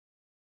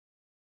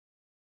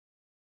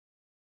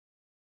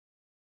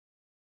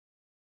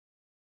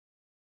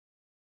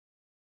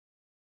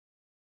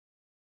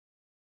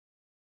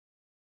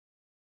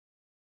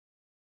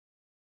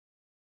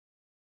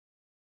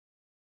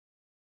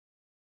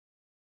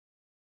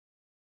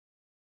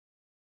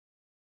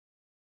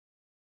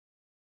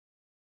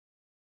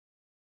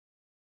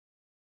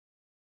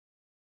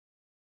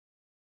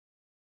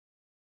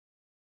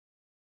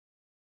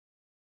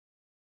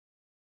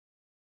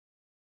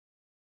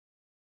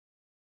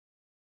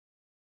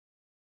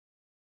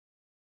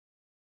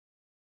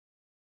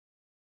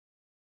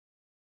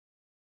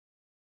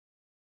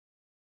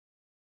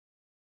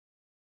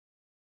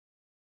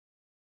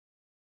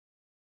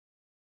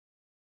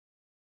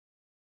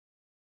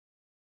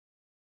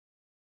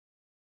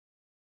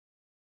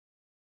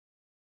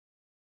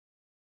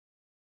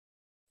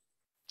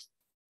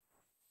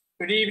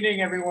Good evening,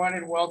 everyone,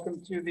 and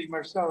welcome to the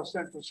Marcellus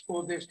Central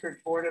School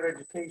District Board of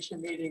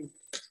Education meeting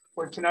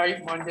for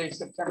tonight, Monday,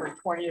 September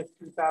 20th,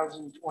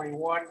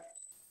 2021.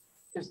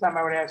 This time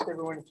I would ask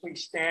everyone to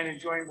please stand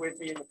and join with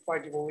me in the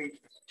Pledge of Allegiance.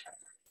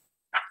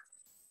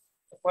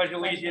 I pledge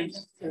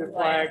allegiance to the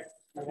flag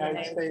of the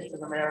United States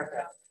of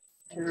America,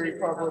 to the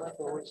republic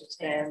for which it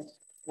stands,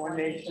 one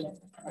nation,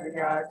 under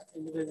God,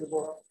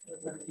 indivisible,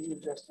 with liberty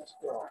and justice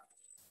for all.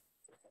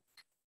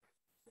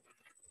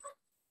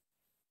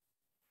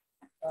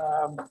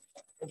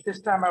 At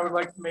this time, I would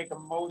like to make a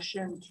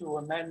motion to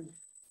amend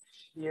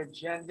the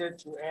agenda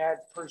to add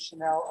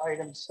personnel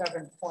item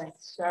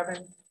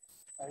 7.7.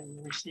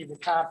 You received a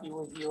copy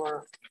with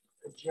your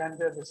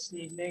agenda this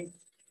evening.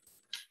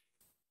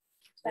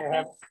 I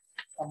have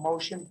a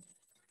motion.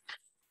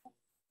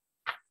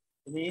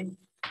 Janine?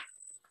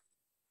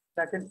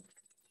 Second?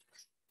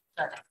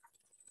 Second.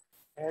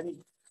 Eddie?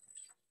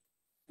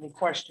 Any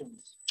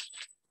questions?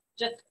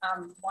 Just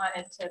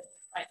wanted to,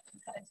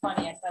 it's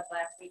funny, I said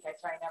last week I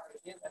try never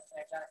to do this, and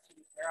I've done it 2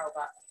 weeks in a row,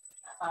 but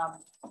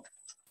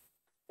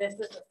this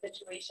is a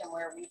situation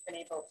where we've been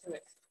able to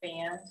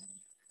expand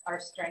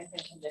our strength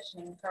and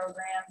conditioning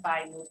program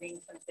by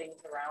moving some things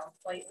around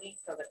slightly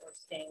so that we're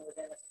staying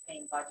within the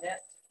same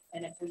budget.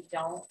 And if we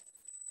don't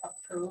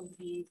approve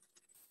these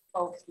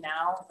folks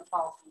now, the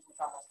fall season's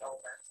almost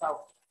over.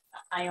 So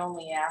I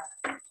only ask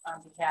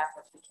on behalf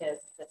of the kids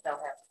that they'll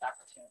have this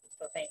opportunity.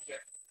 So thank you.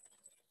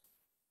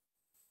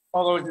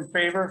 All those in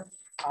favor?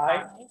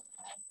 Aye.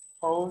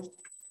 Opposed?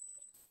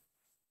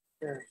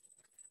 Carried.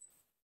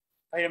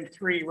 Item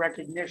 3,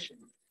 recognition.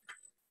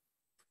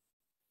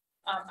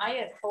 I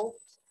had hoped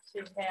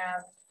to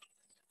have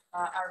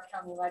our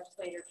county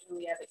legislator,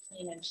 Julietta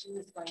Keenan. She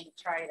was going to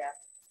try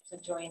to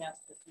join us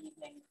this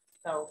evening.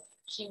 So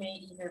she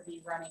may either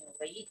be running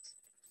late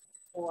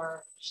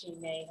or she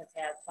may have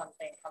had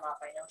something come up.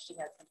 I know she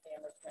had some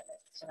family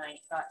commitments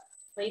tonight, but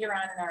later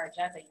on in our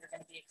agenda, you're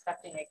going to be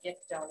accepting a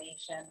gift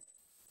donation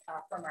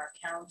from our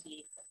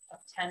county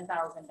of $10,000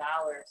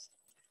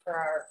 for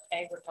our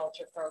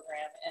agriculture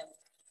program. And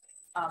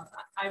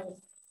I was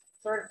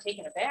sort of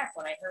taken aback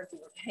when I heard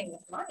we were getting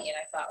this money, and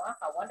I thought, wow,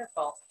 how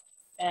wonderful.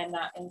 And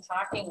in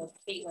talking with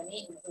Caitlin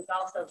Eaton, who's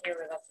also here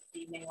with us this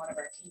evening, one of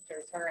our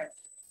teachers, her and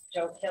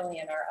Joe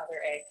Killian, our other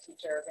ag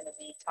teacher, are going to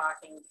be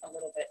talking a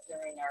little bit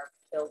during our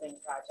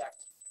building project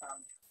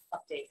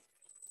update.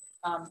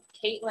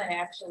 Caitlin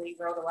actually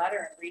wrote a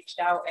letter and reached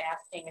out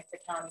asking if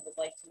the county would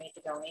like to make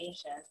a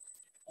donation.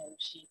 And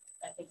she,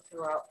 I think,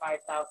 threw out $5,000,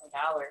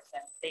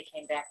 and they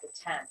came back with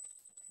 10.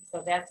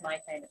 So that's my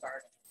kind of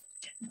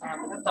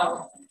bargain.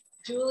 So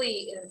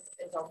Julie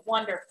is a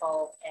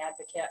wonderful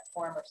advocate,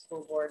 former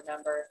school board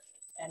member,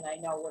 and I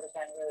know would have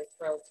been really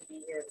thrilled to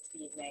be here this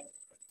evening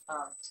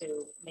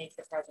to make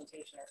the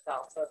presentation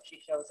herself. So if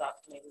she shows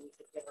up, maybe we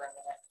could give her a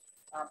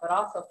minute. But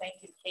also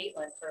thank you to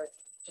Caitlin for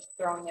just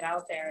throwing it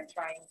out there and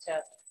trying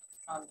to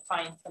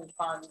find some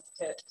funds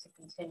to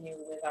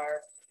continue with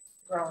our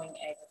growing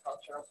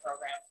agricultural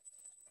program.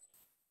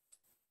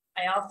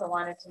 I also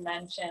wanted to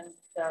mention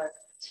the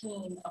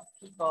team of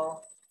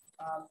people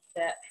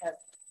that have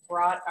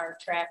brought our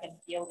track and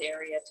field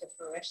area to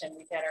fruition.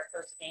 We've had our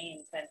first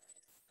games, and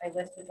I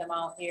listed them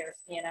all here.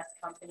 CNS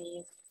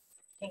Companies,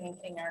 King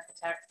 & King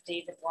Architects,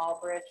 David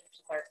Walbridge,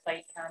 which is our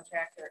site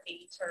contractor,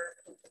 A-Turf,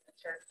 who put the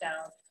turf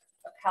down,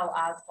 Kel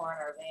Osborne,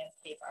 our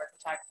landscape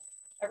architect.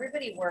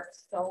 Everybody worked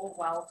so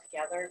well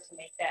together to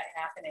make that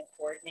happen and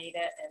coordinate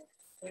it, and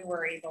we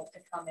were able to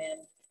come in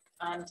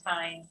on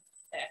time,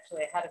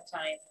 actually ahead of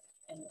time,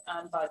 and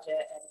on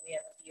budget, and we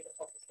have a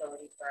beautiful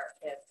facility for our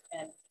kids.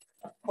 And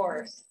of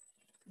course,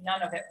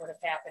 none of it would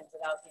have happened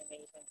without the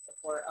amazing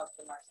support of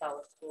the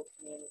Marcellus school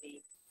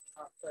community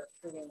for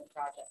approving the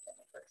project in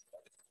the first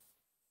place.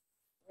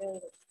 Really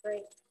looks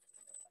great.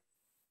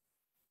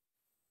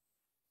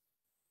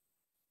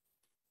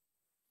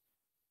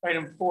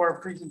 Item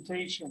 4,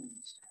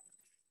 presentations.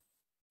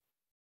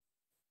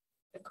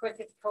 The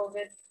quickest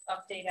COVID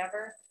update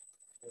ever.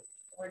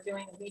 We're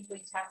doing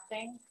weekly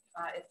testing.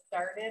 It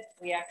started,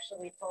 we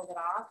actually pulled it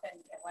off and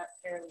it went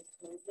fairly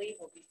smoothly.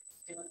 We'll be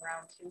doing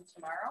round 2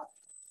 tomorrow.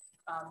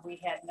 We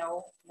had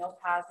no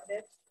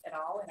positives at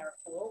all in our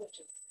pool, which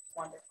is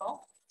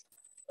wonderful.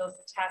 Those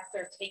tests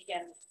are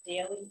taken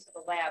daily to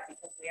the lab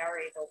because we are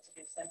able to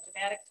do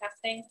symptomatic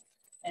testing.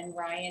 And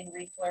Ryan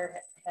Riefler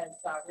has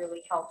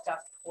really helped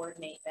us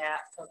coordinate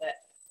that so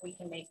that we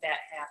can make that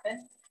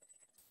happen.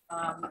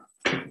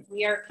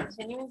 We are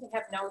continuing to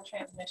have no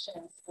transmission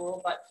in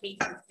school, but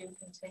cases do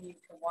continue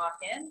to walk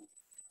in.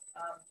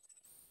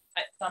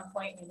 At some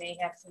point, we may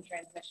have some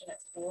transmission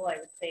at school. I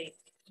would say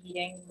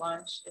eating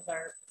lunch is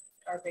our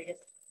biggest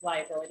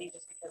liability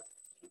just because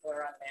people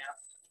are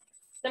unmasked.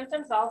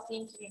 Symptoms all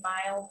seem to be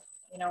mild,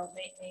 you know,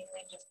 mainly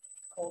just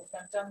cold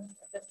symptoms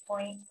at this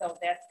point. So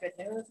that's good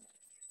news.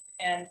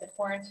 And the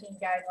quarantine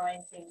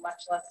guidelines being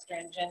much less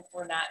stringent,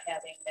 we're not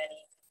having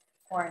many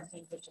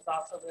quarantines, which is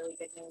also really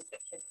good news that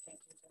kids can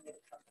continue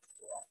to come to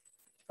school.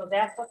 So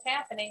that's what's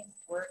happening.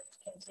 We're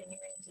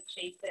continuing to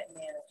chase it and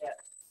manage it.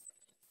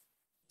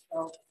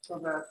 So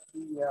that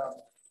the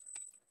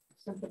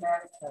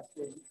symptomatic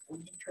testing,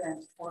 we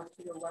transport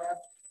to the lab,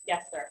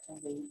 Yes, sir.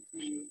 and the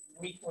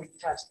weekly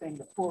testing,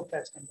 the pool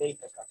testing, they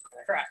pick up,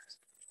 correct? Correct.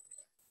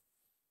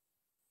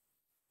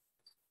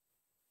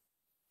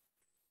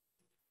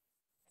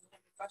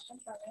 Any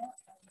questions on that?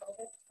 On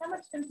COVID? How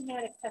much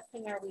symptomatic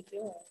testing are we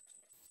doing?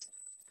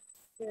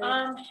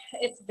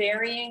 It's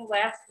varying.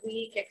 Last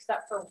week,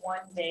 except for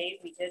one day,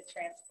 we did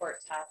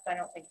transport tests. I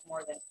don't think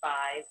more than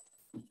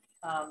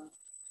 5.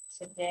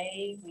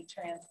 Today, we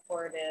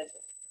transported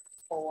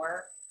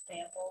 4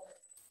 samples.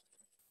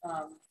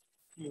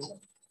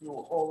 You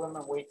will hold them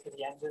and wait to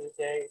the end of the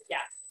day.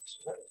 Yes,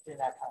 So you're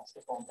not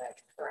constantly going back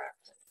and forth.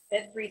 correct.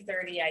 At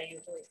 3:30, I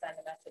usually send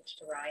a message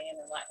to Ryan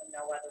and let him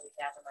know whether we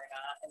have them or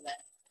not. And then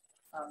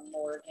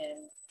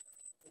Morgan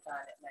is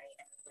on at night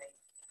anyway.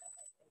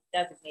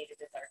 Designated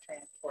as our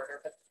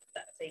transporter, but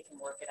they can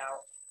work it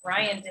out.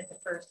 Ryan did the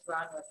first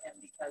run with him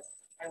because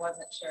I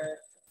wasn't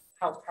sure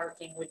how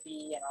parking would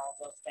be and all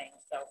those things.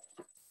 So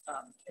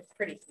it's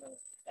pretty smooth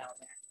down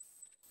there.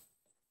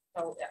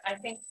 So I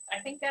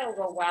think that'll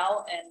go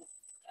well. And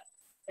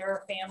there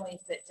are families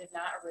that did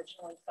not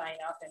originally sign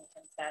up and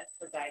consent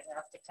for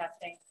diagnostic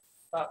testing,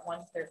 but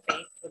once they're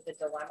faced with the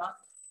dilemma,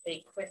 they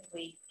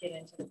quickly get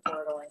into the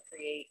portal and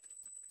create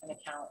an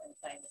account and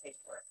sign the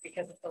paperwork,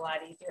 because it's a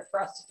lot easier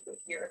for us to do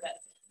it here than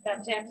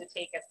them to have to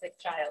take a sick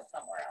child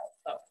somewhere else.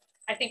 So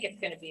I think it's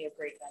going to be a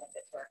great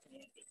benefit to our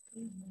community.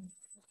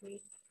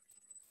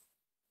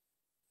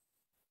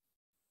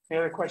 Any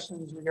other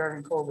questions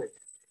regarding COVID?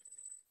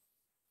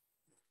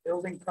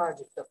 Building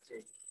project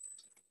update.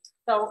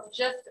 So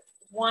just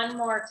one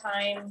more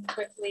time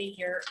quickly,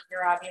 you're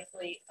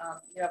obviously,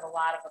 you have a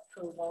lot of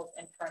approvals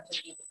in front of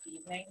you this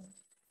evening.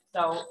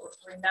 So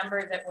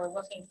remember that we're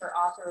looking for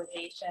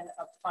authorization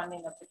of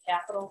funding of the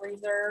capital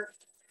reserve,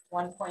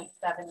 1.7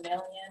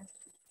 million.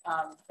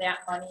 That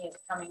money is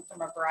coming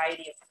from a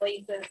variety of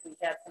places. We've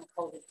had some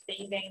COVID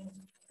savings.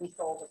 We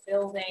sold a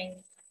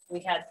building. We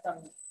had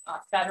some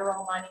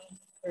federal money.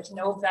 There's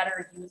no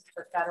better use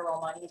for federal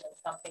money than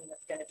something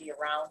that's going to be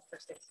around for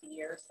 60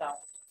 years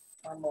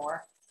or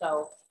more.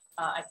 So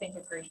I think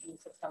a great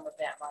use of some of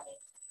that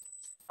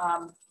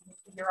money.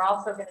 You're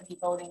also going to be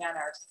voting on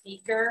our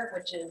speaker,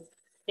 which is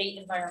State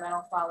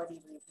Environmental Quality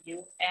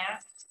Review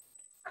Act.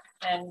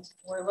 And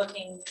we're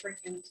looking for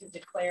you to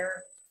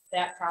declare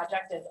that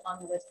project as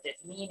unlisted,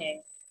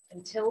 meaning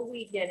until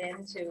we get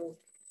into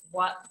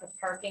what the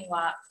parking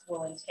lots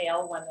will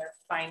entail when they're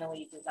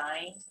finally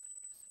designed,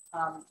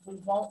 we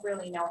won't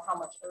really know how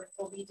much earth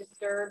will be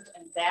disturbed.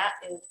 And that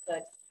is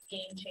the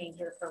game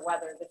changer for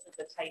whether this is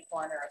a type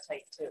 1 or a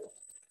type 2.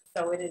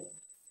 So it is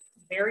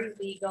very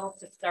legal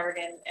to start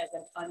in as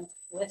an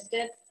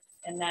unlisted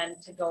and then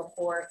to go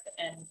forth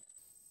and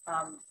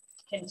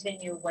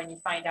continue when you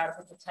find out if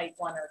it's a type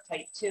 1 or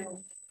type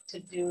 2 to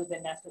do the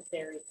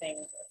necessary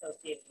things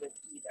associated with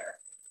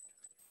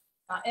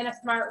either. In a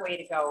smart way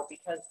to go,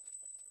 because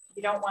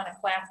you don't want to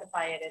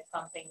classify it as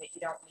something that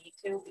you don't need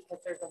to,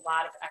 because there's a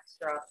lot of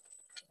extra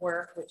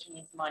work, which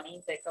means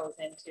money, that goes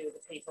into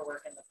the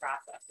paperwork and the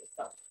processes.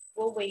 So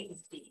we'll wait and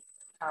see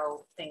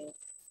how things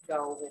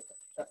go with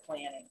the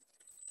planning.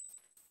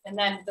 And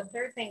then the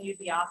third thing you'd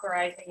be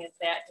authorizing is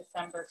that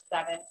December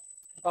 7th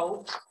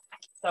vote.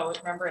 So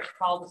remember, it's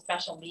called a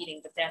special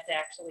meeting, but that's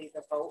actually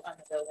the vote on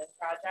the building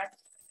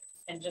project.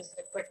 And just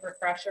a quick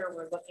refresher,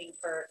 we're looking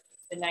for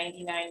the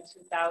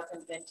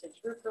 99-2000 vintage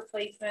roof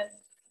replacement,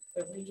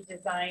 the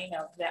redesign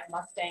of that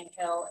Mustang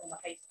Hill in the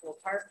high school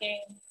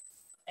parking.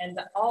 And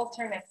the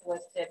alternates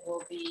listed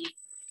will be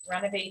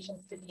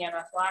renovations to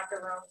DMS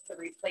locker rooms, the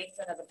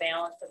replacement of the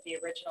balance of the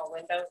original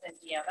windows in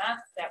DMS,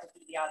 that would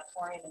be the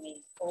auditorium and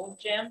the old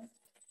gym.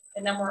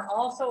 And then we're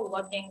also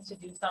looking to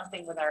do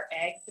something with our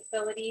ag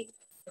facility,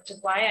 which is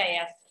why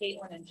I asked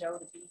Caitlin and Joe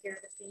to be here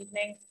this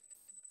evening.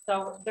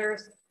 So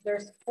there's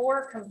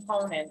 4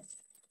 components,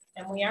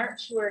 and we aren't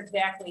sure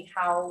exactly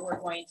how we're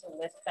going to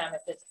list them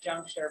at this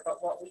juncture,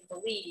 but what we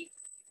believe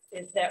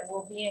is that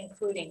we'll be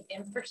including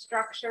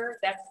infrastructure,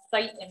 that's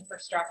site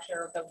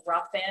infrastructure, the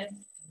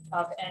rough-in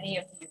of any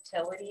of the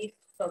utilities,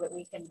 so that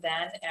we can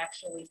then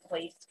actually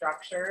place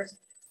structures.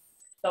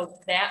 So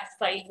that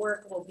site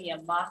work will be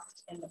a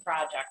must in the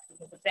project,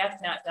 because if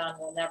that's not done,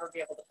 we'll never be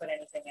able to put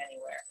anything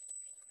anywhere.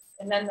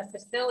 And then the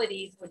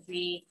facilities would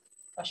be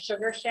a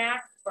sugar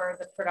shack for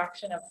the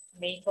production of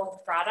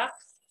maple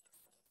products.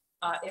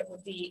 It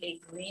would be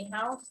a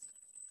greenhouse,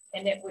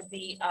 and it would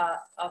be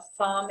a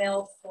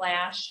sawmill /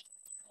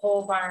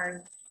 whole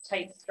barn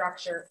type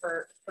structure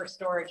for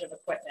storage of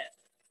equipment,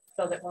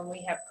 so that when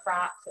we have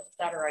crops, et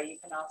cetera, you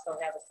can also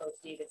have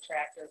associated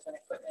tractors and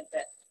equipment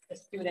that the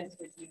students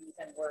would use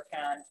and work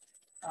on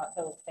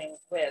those things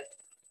with.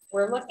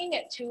 We're looking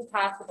at 2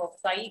 possible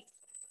sites.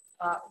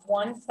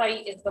 One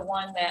site is the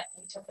one that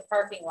we took the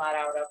parking lot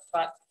out of,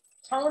 but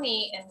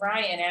Tony and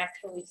Ryan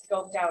actually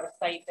scoped out a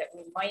site that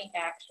we might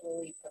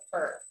actually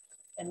prefer.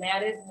 And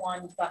that is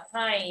one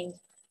behind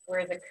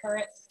where the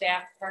current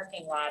staff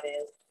parking lot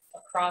is,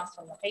 across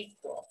from the high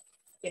school.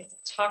 It's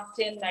tucked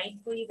in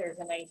nicely. There's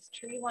a nice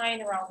tree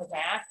line around the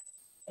back,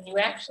 and you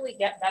actually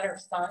get better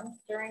sun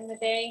during the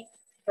day.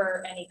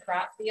 for any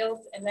crop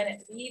fields, and then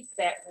it leaves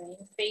that green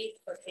space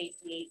for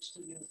KCH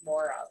to use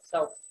more of.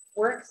 So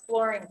we're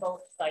exploring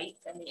both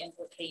sites and the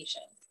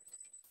implications.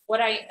 What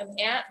I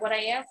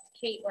asked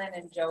Caitlin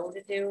and Joe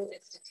to do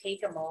is to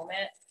take a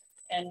moment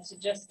and to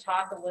just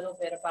talk a little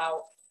bit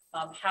about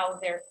how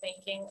they're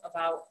thinking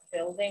about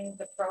building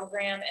the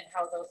program and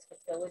how those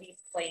facilities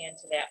play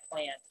into that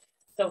plan.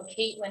 So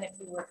Caitlin, if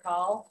you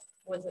recall,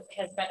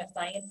 has been a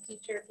science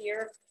teacher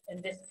here,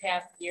 and this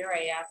past year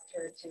I asked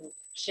her to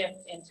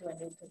shift into a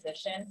new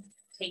position,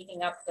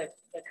 taking up the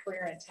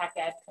career and tech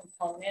ed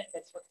component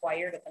that's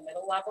required at the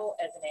middle level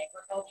as an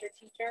agriculture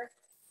teacher.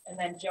 And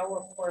then Joe,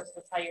 of course,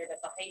 was hired at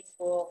the high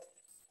school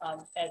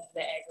as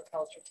the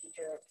agriculture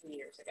teacher 3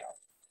 years ago.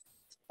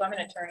 So I'm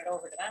going to turn it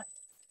over to them.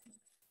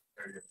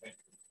 Very good, thank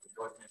you. Would you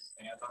like me to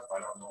stand up?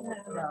 I don't know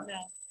what the. No.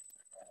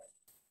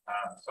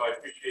 So I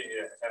appreciate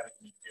you having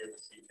me here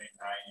this evening.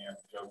 I am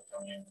Joe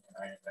Tonian, and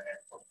I am the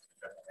agriculture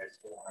teacher at the high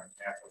school. I'm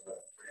half of the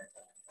career and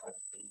technical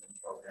education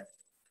program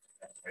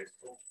at the high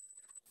school.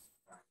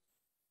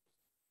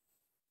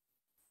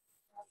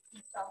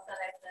 Myself that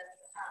I've been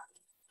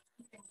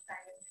teaching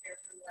science here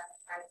for the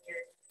last 5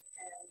 years,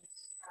 and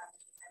I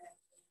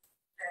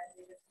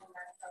graduated from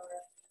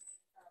Marcellus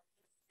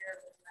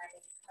here with my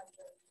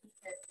husband, 2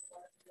 kids,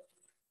 1 of them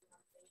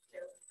is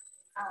 2,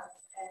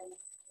 and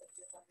if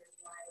you're wondering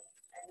why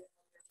I didn't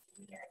want to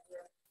be, I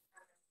grew up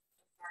on a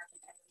farm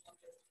in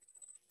agriculture.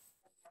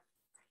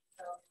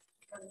 So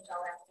when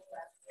Michelle asked me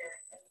last year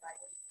if I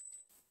was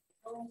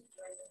going to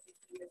join the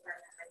CC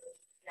department, I was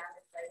beyond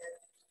excited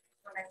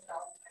for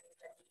myself.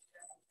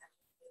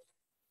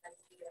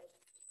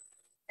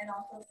 And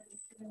also for the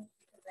students,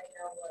 because I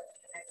know what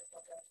an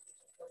agricultural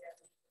program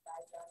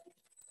provides them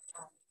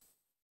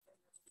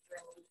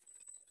during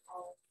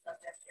all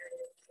subject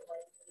areas, so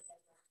like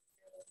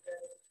really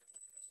good.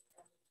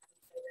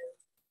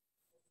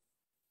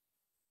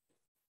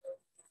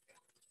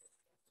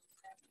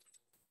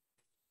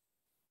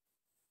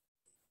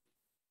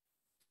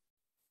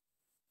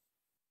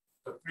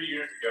 So 3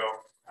 years ago,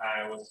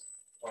 I was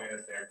appointed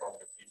as the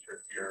agriculture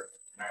teacher here,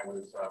 and I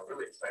was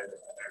really excited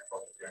about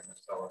agriculture here in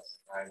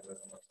Marcellus. I live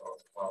in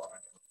Marcellus as well, and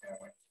I have a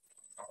family.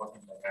 I'm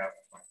looking to have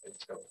my kids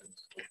go to the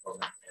school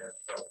program here.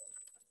 So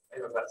I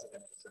have a vested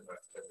interest in the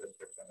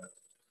district and the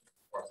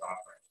course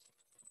offerings.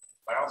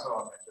 But I also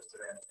am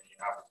interested in the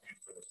opportunity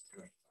for the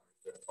students.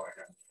 That's why I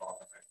got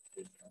involved in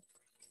education.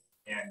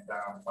 And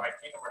when I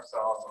came to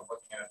Marcellus, I was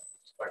looking at the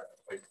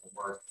prospective place to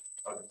work.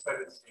 I was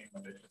excited to see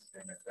the mission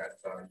statement that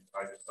you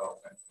find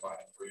yourself in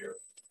providing career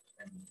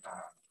and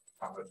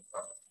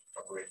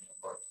preparation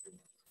for our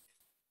students.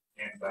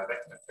 And that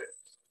can fit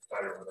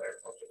better with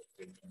agriculture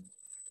education.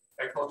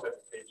 Agriculture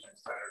education is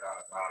centered on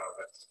a motto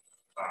that's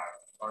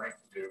learning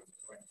to do,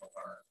 doing to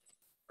learn,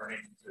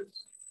 learning to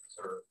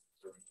serve,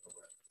 serving to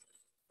learn.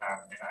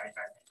 And I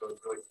think those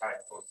really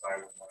tie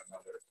closely with one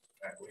another.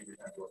 And I believe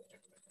you're going to do a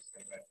mission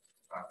statement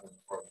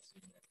for this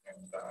evening.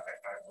 And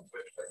I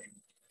wish that you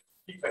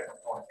keep that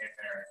component in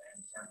there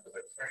in terms of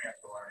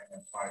experiential learning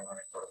and applied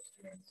learning for our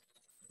students.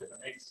 Because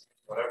it makes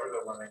whatever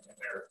they're learning in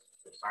their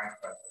science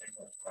class,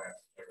 English class,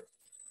 their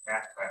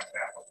math class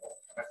applicable.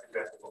 And that's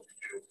exactly what we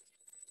do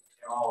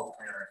in all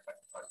career and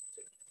technical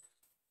education.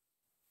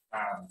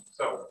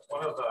 So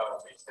one of the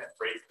recent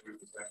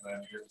breakthroughs in the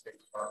New York State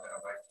Department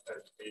of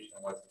Education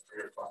was the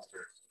career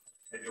clusters.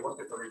 If you look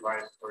at the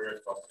revised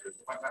career clusters,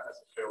 you might not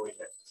necessarily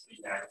get to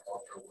see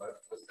agriculture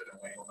listed and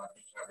labeled on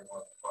each and every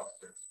one of the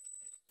clusters.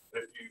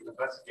 But if you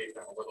investigate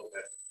them a little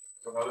bit,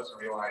 you'll notice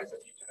and realize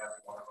that each and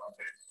every one of them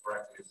is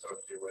directly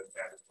associated with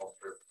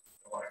agriculture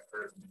and what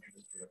occurs in the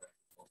industry of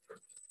agriculture.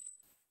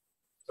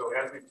 So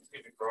as we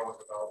continue to grow and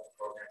develop the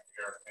program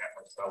here at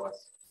Marcellus,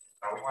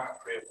 we want to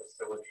create a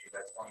facility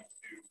that's going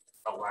to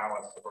allow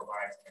us to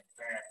provide some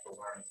experiential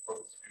learning for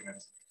the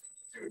students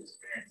to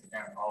experience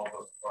again all of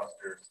those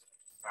clusters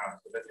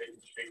so that they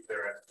can shape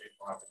their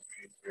educational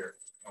opportunities here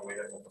in a way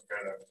that will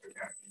prepare them to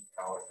again be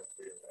college or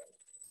career ready.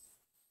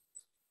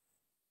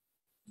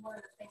 One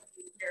of the things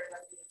we hear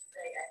when we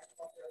say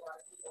agriculture, a lot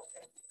of people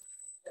think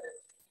that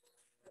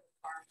it's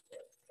farm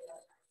kids.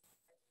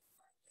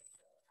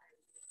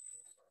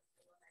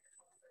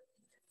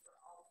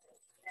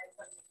 And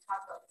when we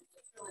talk about the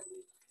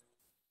facility,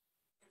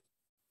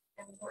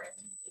 it's important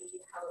to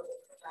see how it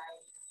will provide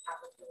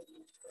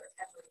opportunities for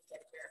every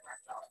kid here in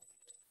Marcellus.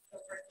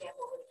 So, for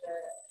example, with the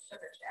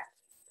Sugar Shack,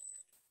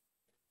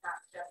 it's not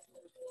just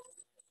moving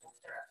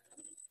syrup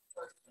and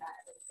first not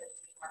every kid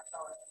in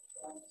Marcellus is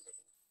going to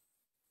eat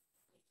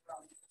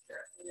from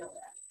syrup. We know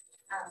that.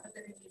 But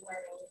they're going to be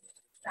learning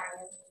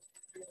science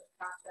through the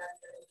process.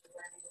 They're going to be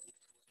learning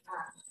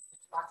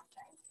lots of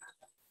science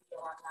concepts. We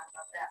don't want to talk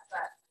about that.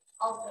 But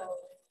also,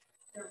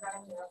 they're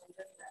running their own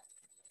business.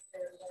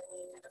 They're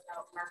learning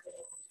about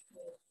marketing,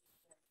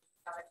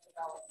 product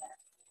development,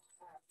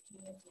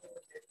 communicating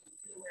with their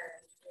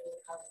consumers, really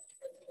how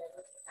they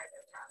diversify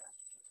their products.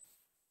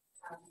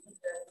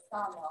 With the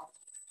sawmill,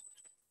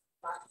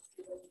 lots of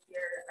students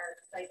here are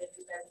excited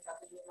to then have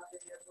a new lumber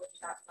year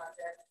woodshop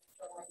project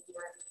from when you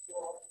were in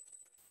school,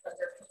 but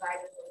they're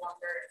provided the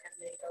lumber and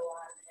they go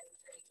on and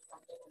train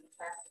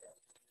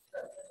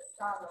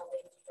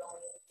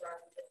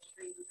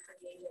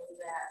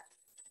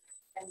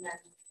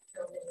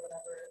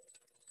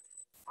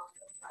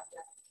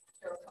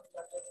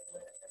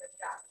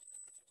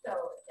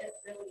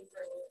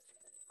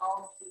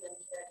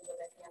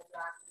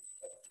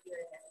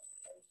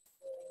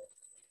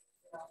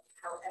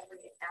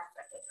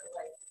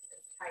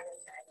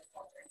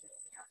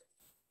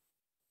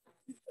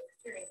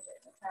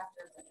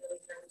chapters and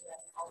really bring in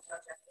all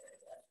subject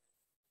areas.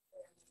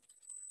 And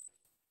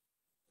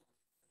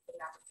the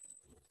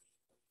opportunity.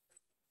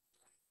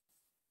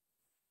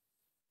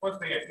 One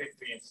thing I think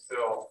we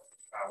instill,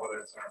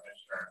 whether it's in our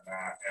mission or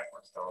not, at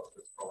Marcellus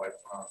is for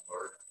lifelong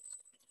learning.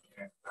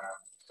 And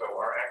so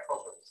our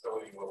agricultural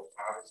facility will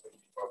obviously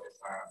be focused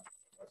on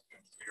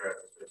students here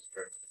at the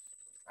district,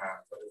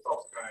 but it's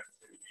also going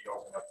to be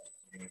open up to the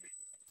community.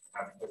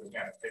 Because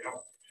again, if they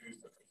don't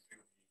choose to pursue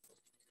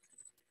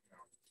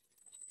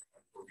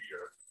a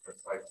career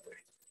precisely,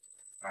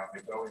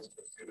 they can always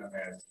pursue them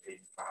as a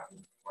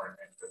hobby or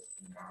an interest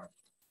in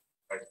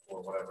high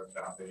school, whatever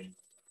job they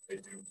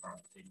do from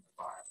 8 to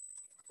 5.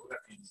 So that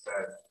being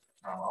said,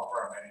 all of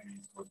our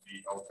amenities would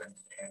be open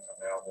and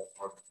available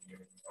for the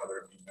community,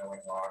 whether it be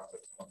milling logs that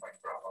someone might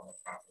drop on the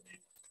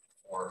property,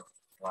 or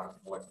a lot of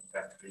people like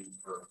activities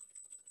for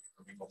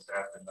people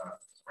staff in the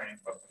spring,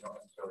 but we don't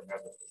necessarily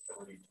have the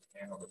facility to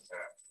handle the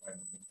staff when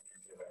we can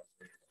do that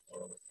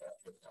or the staff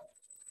with them.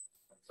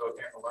 And so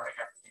again, the learning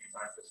opportunities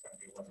aren't just going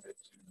to be limited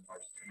to our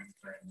students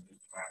during the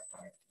class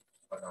time,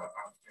 but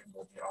opportunities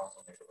will be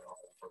also made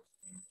available for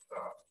students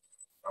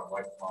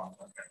lifelong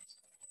learners.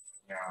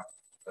 Yeah,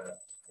 the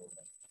school.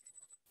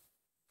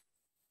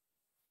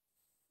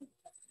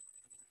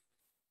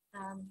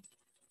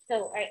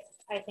 So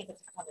I think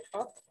it's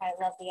wonderful. I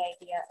love the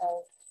idea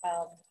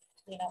of,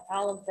 you know,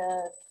 all of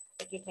the,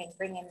 if you can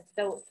bring in,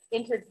 so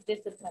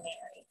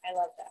interdisciplinary, I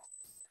love that.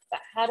 But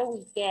how do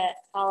we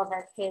get all of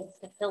our kids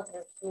to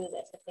filter through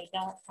this if they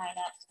don't sign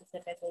up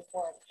specifically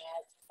for it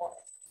as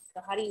sports?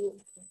 So how do you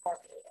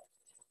incorporate it?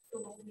 So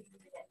when we do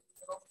it at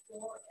middle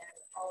school and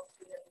all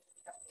students in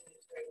something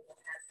is great and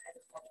has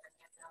agriculture and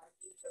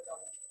technology, so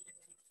going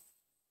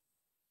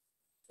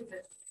to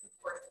the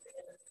support the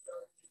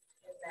facility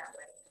in that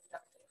way is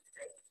something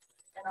great.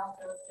 And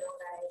also, Jill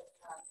and I,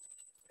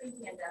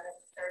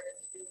 pre-pandemic, started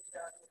to do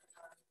some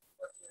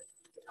work with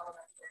the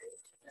elementary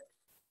students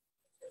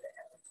so that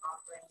every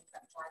offering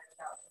that one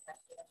about the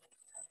academic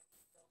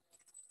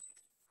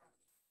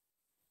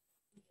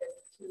because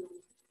two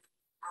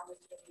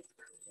opportunities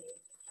for me.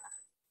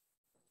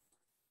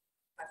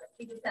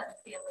 We just have a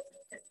family who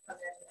could come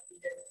in and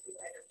we did two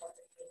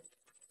agriculture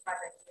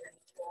projects here in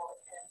school,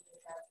 and we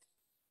have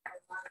a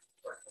lot of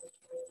work with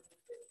kids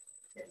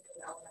in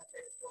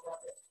elementary school,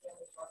 love it,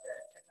 families love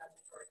it, and then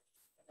of course,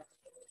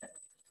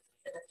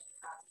 finish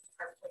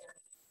our plan.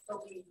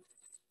 So we would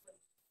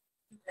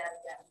do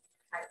that again,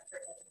 try to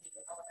bring in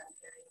the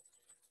elementary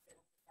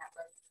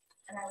network.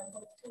 And I would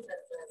hope too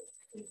that the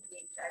police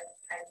week, I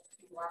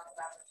see lots of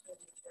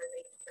opportunities where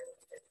they can bring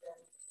kids in.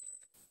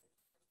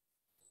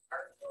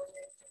 Art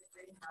building to the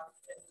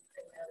greenhouse and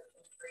other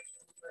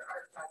inspiration for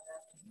art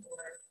projects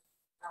or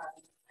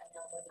I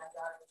know when my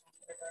daughter was in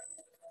kindergarten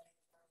and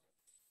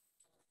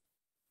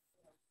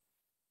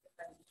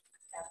different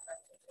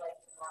aspects of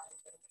life and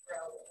watching them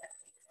grow and that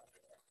be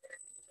something that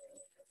they're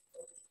doing.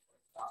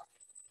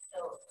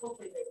 So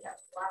hopefully they have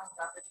lots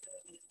of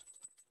opportunities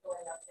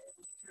going up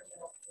into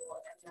middle school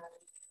and then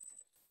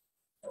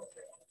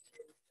filter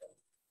into the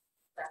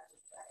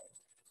practice side.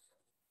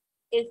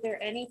 Is there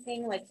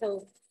anything like,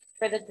 so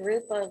for the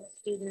group of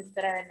students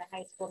that are in the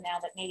high school now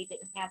that maybe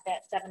didn't have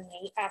that 7 and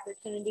 8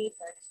 opportunity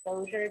for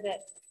exposure,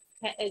 that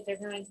is there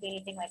going to be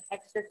anything like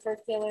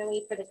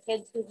extracurricularly for the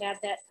kids who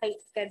have that tight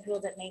schedule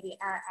that maybe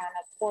aren't on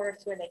a course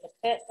where they could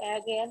fit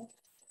ag in?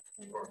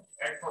 Sure.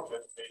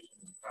 Agricultural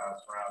education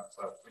surrounds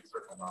 3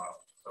 circle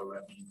models. So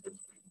that means there's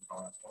 3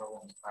 components. One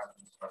of them is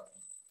classroom instruction.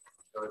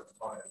 The other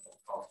component is what's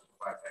called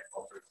supervised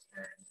agriculture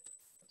experience.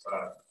 It's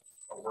a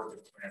work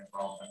experience for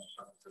all kinds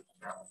of purposes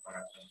in the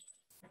classroom.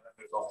 And then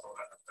there's also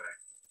FFA.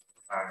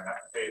 And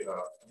FFA is a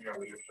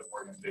community leadership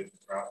organization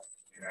throughout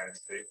the United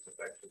States. It's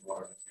actually the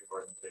largest youth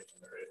organization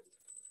there is.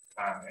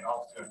 And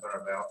all students are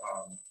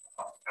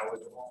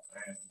eligible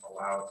and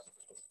allowed to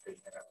participate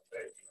in FFA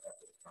even at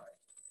this time.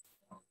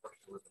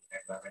 Especially with the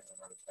pandemic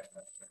and everything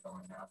that's been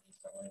going on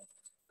recently,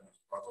 it's been a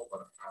struggle,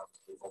 but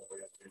obviously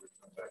hopefully as we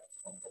return back to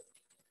normal,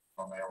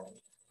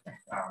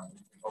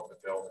 we hope to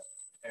build.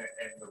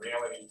 And the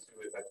reality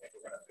too is I think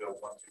we're going to build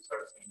once we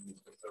start seeing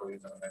these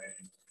facilities and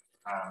amenities.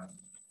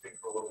 Things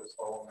were a little bit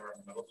slow when we were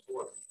in middle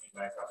school. As we came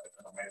back up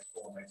into the high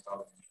school and they saw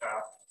the new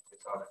shop, they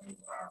saw the new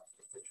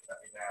kitchen that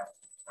we have.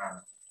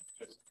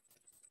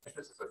 It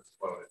just has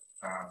exploded.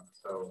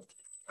 So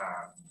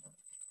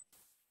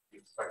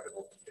we expect it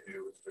will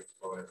continue to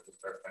explode as we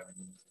start having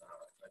these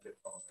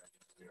additional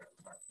amenities here.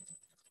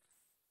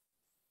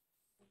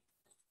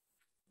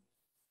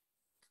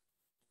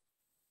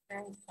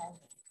 Very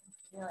exciting.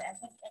 Really, I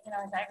think, you know,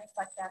 as I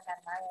reflect back on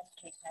my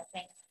education, I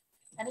think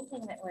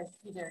anything that was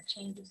either a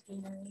change of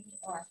scenery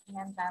or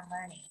hands-on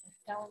learning is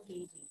so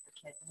engaging for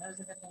kids. And those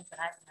are the things that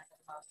I remember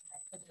the most and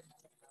my kids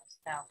remember the most.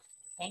 So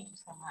thank you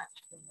so much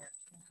for your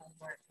hard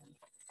work and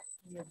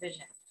your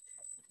vision.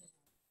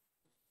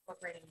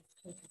 Incorporating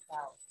K through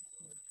 12.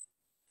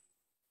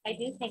 I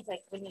do think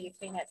like when you're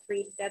saying that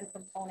 3 STEM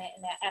component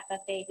and that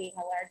FFA being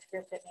a large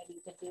group that maybe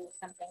you could do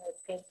something with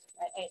kids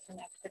some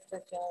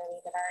extracurricularly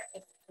that are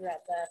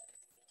throughout the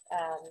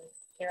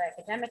their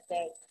academic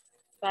day.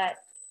 But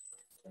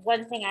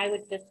one thing I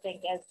would just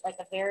think as like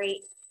a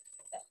very,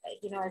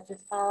 it's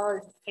just all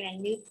kind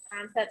of new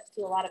concepts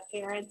to a lot of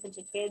parents and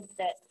to kids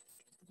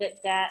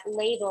that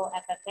label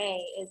FFA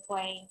is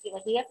going to,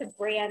 like, we have to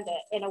brand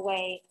it in a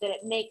way that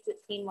it makes it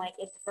seem like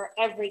it's for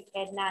every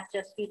kid, not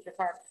just future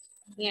farmers.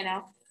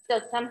 So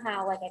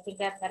somehow, like, I think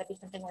that's got to be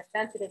something we're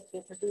sensitive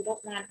to, because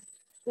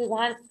we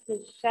want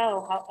to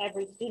show how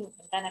every student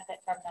can benefit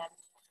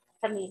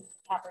from these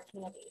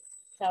opportunities.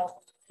 So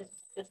just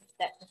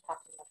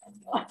talking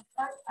about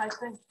that. I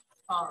think,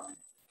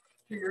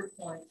 to your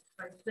point,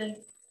 I think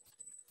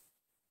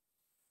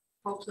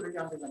folks that are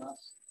younger than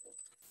us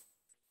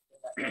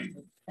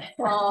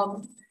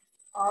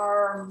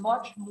are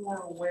much more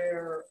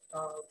aware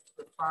of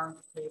the farm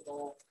to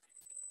table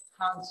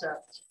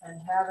concept,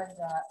 and having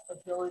that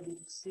ability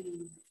to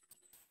see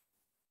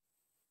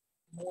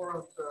more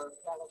of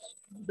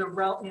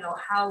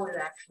how it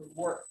actually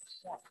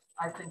works. Yeah.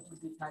 I think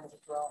would be kind of a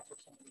draw for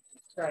somebody.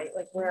 Right,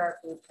 like where our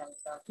food comes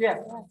from.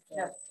 Yeah.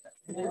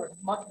 They were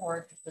much more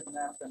interested in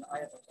that than I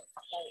ever was.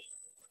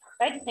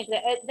 I just think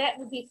that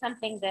would be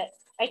something that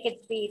I could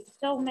see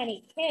so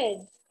many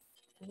kids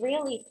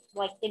really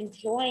like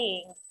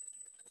enjoying,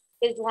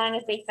 as long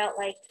as they felt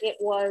like it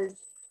was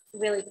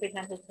really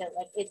presented to,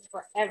 like, it's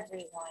for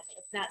everyone.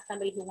 It's not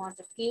somebody who wants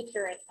a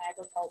future in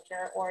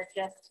agriculture, or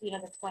just,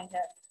 that's going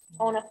to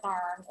own a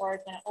farm or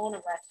is going to own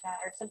a restaurant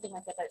or something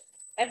like that. But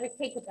every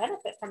kid could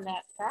benefit from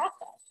that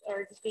process,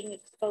 or just being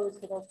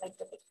exposed to those types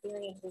of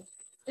experiences,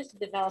 just to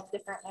develop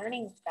different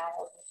learning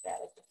styles and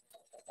strategies and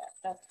things like that.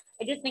 So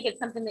I just think it's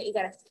something that you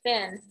got to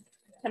spin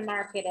to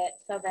market it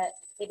so that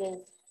it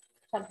is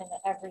something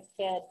that every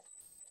kid,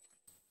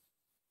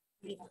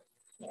 yeah.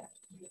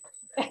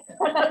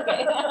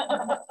 Okay.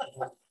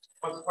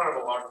 Well, it's part of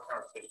a larger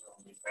conversation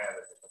we've had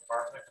at the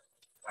department,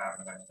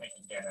 and I think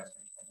again, as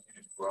we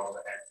continue to grow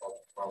the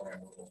agriculture program,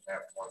 we will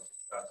have more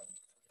success in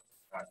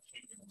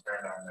keeping the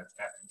paradigm that's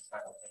happening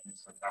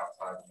simultaneously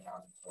outside and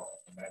beyond the world.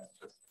 And that's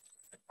just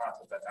the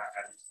concept that not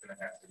every student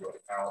has to go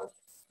to college,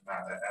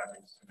 not that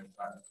every student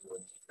is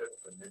to fit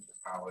the need to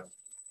college,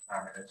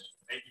 and it's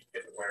making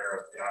kids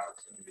aware of the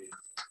opportunities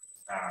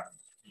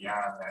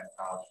beyond that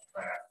college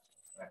track.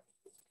 And I think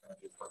this is going to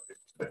be a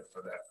perfect fit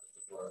for that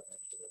particular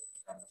initiative.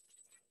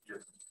 Gear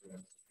some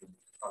students to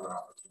other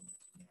opportunities.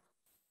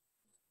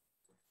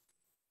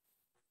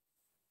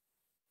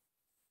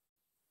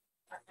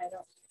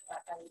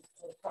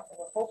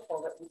 We're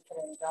hopeful that we can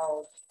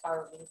indulge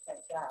our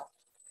recent job.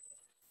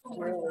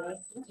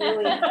 Julie.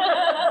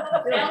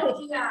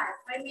 LGI.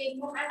 I made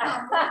more, I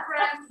found more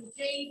friends with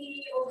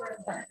JD over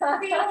there.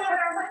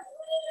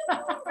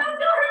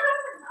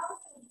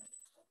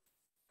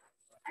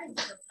 I'm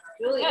so sorry.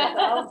 Julie, it's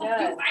all good.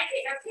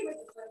 I came with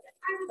this one.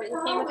 But you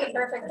came at the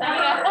perfect I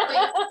time.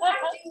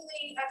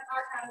 usually, that's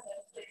our kind of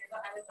later,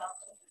 but I was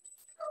also, I'm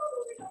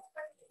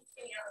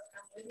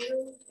with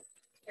you.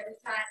 Every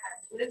time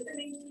I'm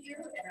listening to you,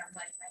 and I'm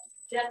like, I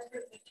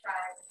desperately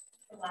tried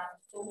a lot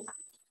of those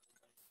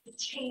to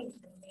change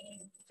the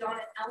name, done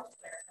it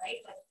elsewhere,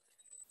 right? Like,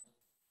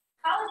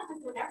 college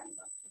is for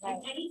everyone. Right.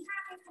 And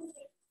anytime I come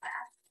take a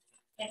class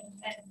and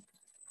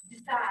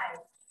decide,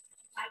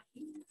 I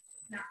think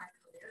it's not my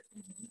career,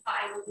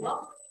 I would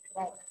love it.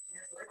 Right.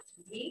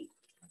 To me,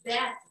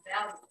 that's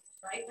valuable,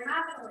 right? We're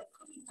not gonna like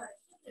cookie cutter.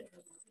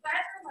 But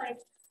I'm like,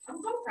 I'm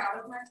so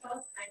proud of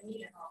myself, and I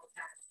mean it all the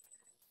time.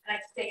 And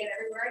I say it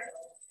everywhere I go.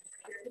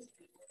 I'm here to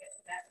speak. We'll get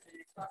to that in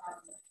a minute. But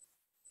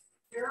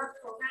there are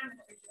programs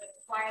that are doing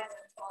quiet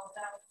and falls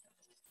out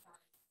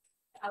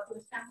to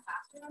the STEM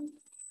classroom.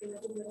 There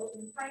was a little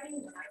infighting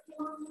when I came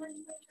on the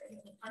legislature,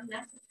 and it was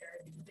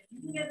unnecessary because if you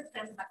can get a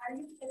sense of, are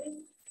you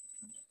kidding?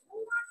 Who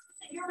wants to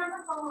say, you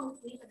remember following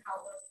sleep and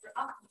how it was for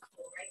up in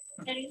school, right?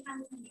 So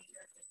anytime it's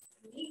major,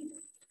 it's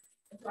amazing.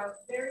 And so I was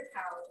very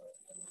proud of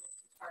being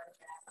part of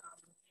that.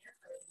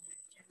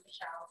 And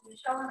Michelle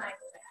and I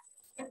go back.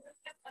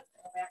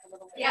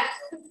 Yeah,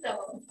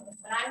 so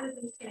when I was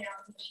in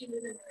town, she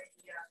was in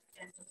Arabia,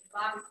 and so we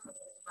lobbied for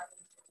those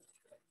buttons.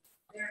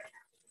 Very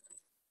happy.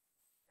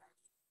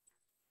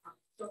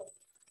 So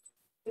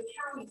the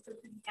county, so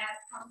the ad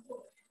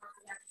council,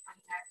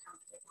 ad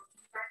council, we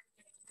started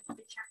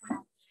to check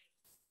out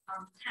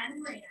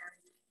 10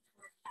 grants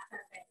for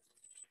FFA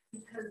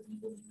because we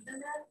believe in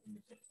that and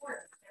we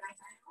support it. And I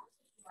also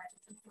feel like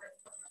it's important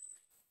from a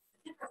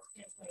different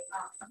standpoint.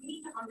 We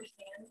need to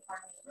understand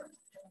our neighbors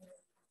and their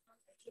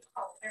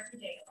call every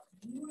day of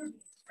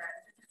community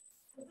strategy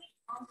so we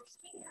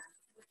understand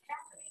what's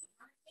happening,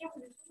 understand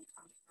where the food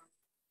comes from.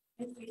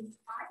 And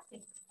I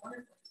think one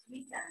of those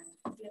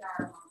weekends we did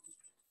our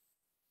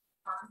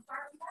farm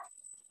test.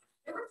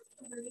 There were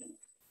 3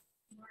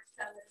 or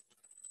 7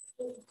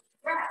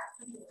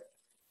 grass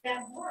that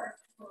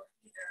worked for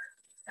either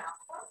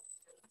Southwest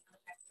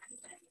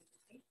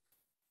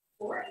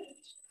or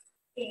each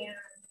and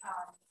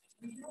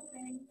regional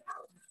planning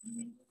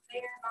development.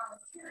 They are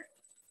volunteering.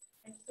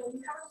 And so we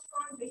have a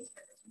strong base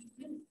for this. We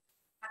do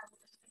have a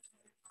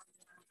restricted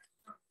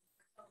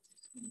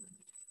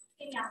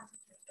in our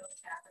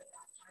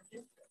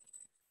district.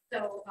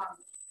 So I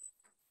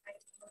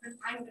and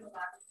I'm gonna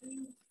allow it,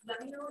 please let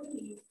me know what you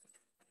need.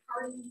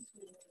 Party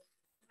schools,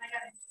 and I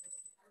got into this,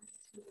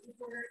 school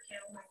reporter,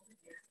 channel 9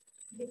 here.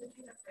 You get to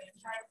pick a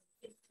franchise,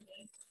 16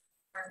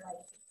 are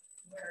like,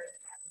 where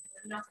it's at,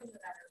 there's nothing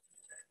better.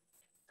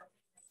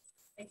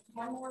 It's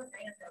one more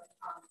random,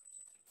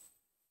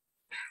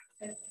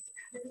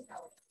 this is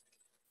how it is.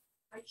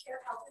 I share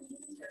health and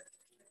human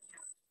services with the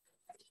county.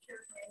 I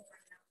share plans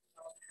right now,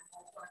 so I'm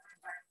also on my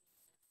environment.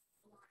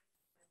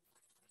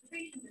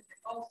 Conservation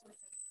district, all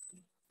sorts of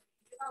things.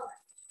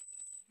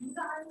 You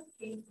guys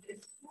gave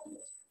this school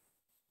district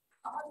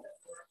cause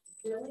for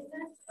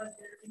willingness of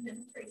their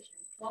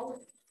administration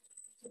quality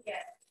to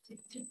get to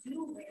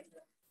do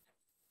random.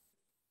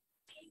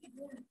 Take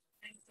advantage of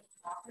things that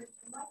offers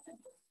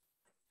collectively.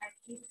 I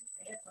hate to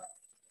say it, but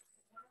it's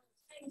one of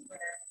those things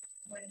where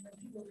when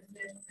people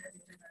resist, they're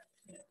gonna,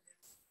 you know,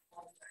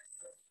 all the time.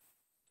 So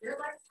you're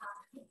like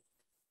talking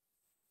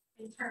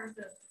in terms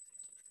of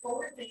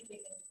forward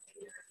thinking and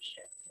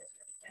leadership,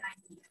 and I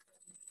need it.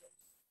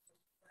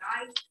 But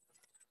I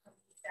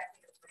believe that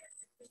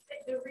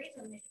the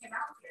reason they came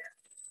out here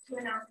to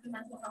announce the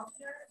mental health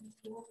care in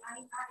schools, I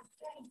get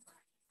it.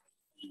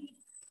 I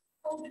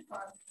COVID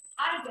funds,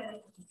 I get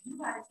it. You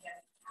guys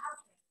get it.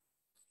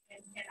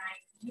 And you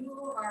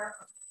guys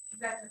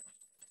are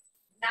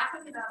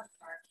knocking it out of the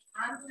park.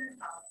 I'm going to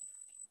tell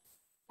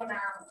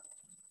phenomenal.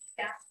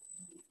 That's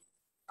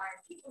by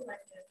people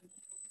like this.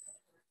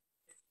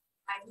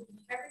 I would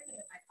do everything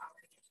in my power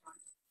to get on.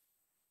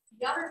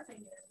 The other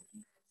thing is, if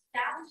you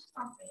establish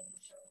something and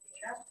show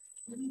data,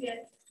 we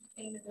get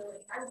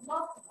sustainability. I would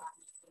love to watch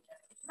this data.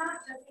 It's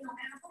not just, you know,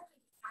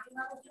 high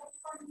level just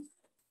funds,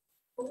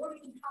 but what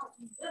do you help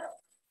you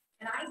build?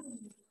 And I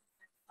believe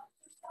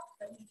other stuff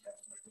that we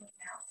just are doing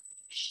now,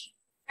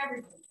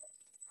 everybody.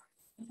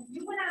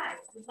 You and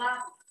I would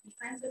love to be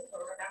Francisco,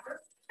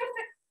 remember?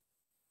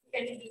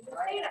 And if you would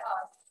say to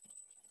us,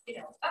 you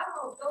know,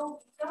 oh, go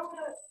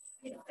to,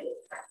 you know, any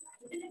friend,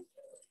 didn't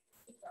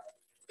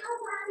go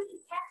around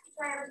these taxi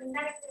drivers in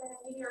Medicare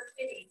in New York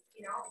City,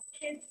 you know,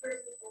 kids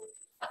versus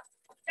that's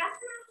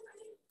not what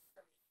it is.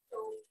 So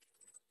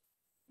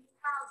you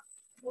have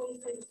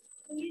voices,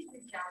 please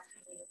reach out to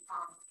me.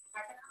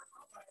 I can help.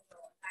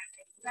 I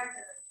think you guys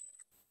are,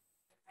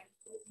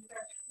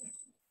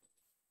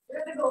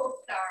 you're the gold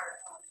star.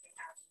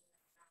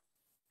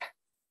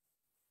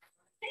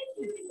 Thank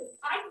you.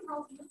 I can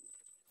help you.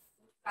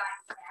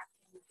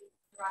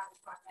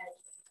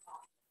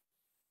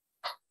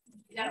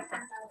 You gotta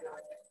press that on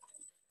it.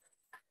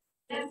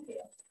 Thank you.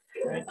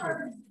 Thank you.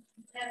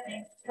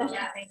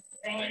 Yeah, thanks.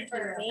 Thank you.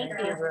 Thank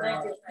you very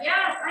much.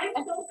 Yeah, I'm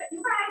so,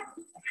 you guys.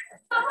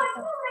 I'm like,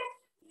 oh my.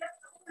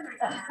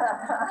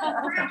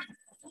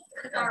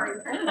 Sorry.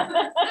 I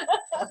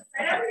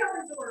never know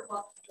the door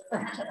well.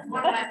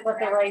 But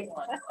the right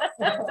one.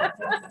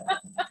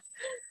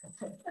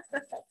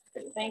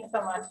 Thanks so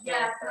much.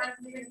 Yeah,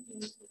 I'm going to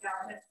use the guy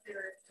that's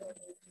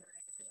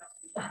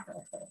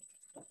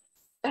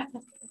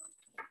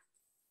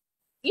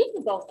You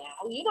can go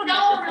now. You don't No,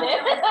 have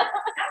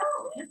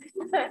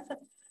to sit.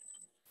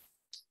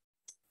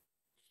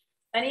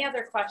 Any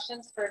other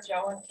questions for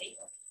Joe and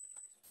Caitlin?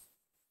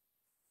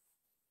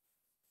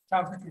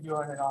 Sounds like you're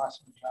doing an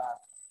awesome job.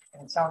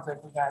 And it sounds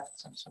like we got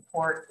some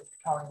support at the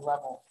county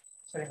level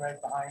sitting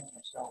right behind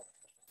you. So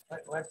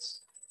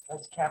let's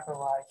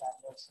capitalize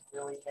on this and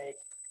really make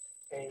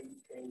a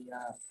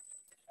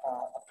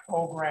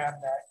program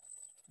that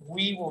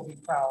we will be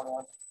proud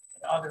of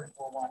and others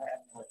will want to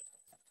emulate.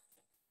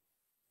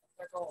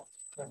 Their goal.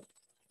 Good.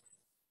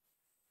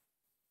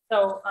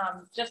 So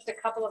just a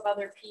couple of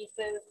other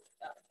pieces,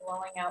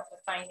 blowing out the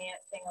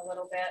financing a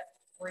little bit.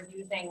 We're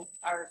using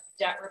our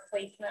debt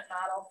replacement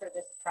model for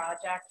this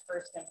project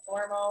first and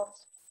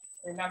foremost.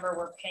 Remember,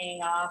 we're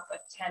paying off a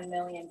 $10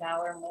 million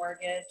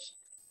mortgage.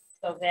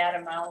 So that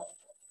amount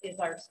is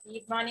our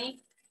seed money.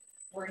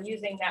 We're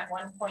using that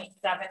 1.7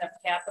 of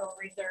capital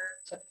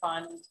reserve to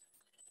fund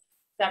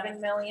 7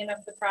 million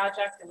of the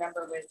project.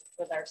 Remember,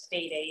 with our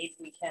state aid,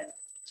 we can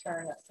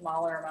turn a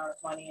smaller amount of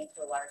money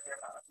into a larger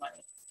amount of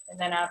money. And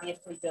then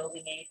obviously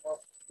building aid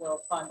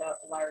will fund a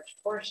large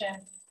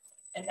portion.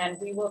 And then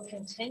we will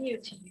continue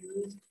to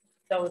use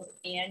those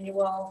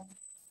annual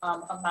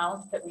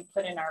amounts that we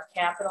put in our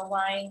capital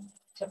line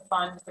to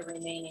fund the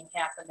remaining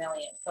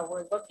 $500,000. So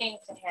we're looking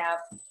to have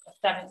a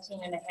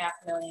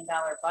 $17.5 million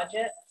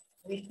budget.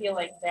 We feel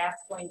like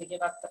that's going to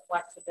give us the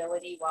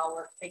flexibility while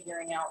we're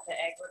figuring out the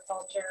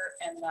agriculture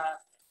and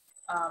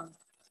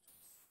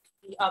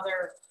the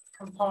other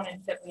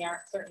components that we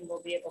aren't certain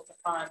we'll be able to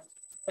fund.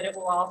 But it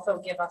will also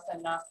give us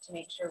enough to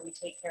make sure we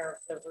take care of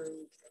the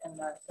roofs and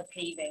the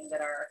paving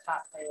that are our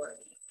top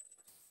priority.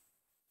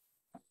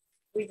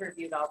 We've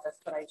reviewed all this,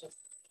 but I just,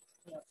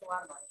 you know, it's a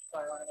lot of money, so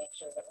I want to make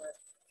sure that we're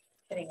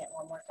hitting it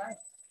one more time.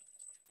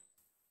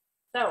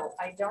 So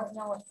I don't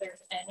know if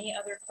there's any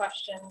other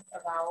questions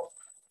about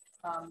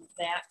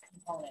that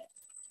component.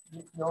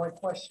 The only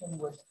question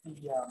was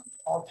the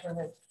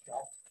alternates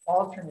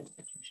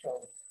that you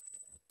showed.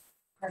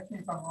 Correct me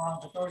if I'm wrong,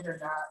 but those are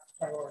not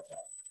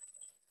prioritized.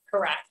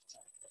 Correct.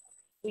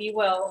 We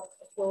will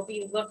we'll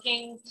be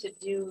looking to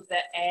do the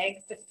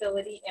ag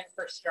facility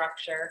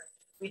infrastructure.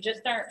 We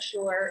just aren't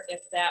sure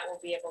if that will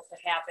be able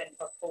to happen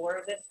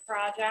before this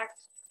project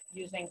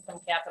using some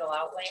capital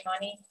outlay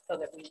money so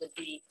that we would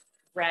be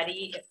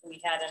ready if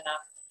we had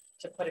enough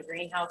to put a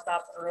greenhouse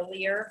up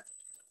earlier.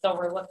 So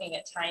we're looking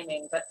at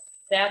timing, but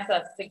that's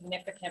a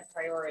significant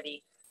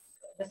priority.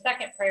 The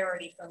second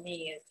priority for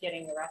me is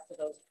getting the rest of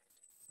those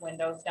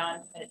windows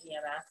done at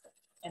DMS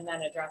and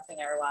then addressing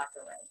our locker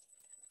room.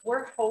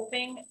 We're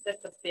hoping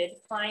that the bid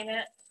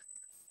climate,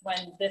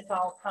 when this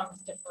all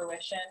comes to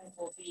fruition,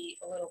 will be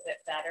a little bit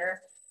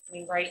better. I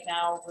mean, right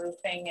now,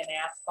 roofing and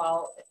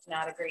asphalt, it's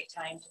not a great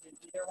time to do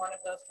either one of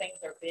those things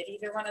or bid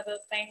either one of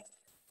those things.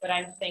 But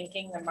I'm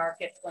thinking the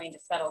market's going to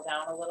settle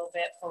down a little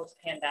bit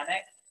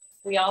post-pandemic.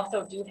 We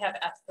also do have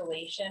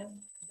escalation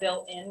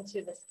built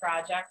into this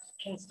project,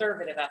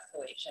 conservative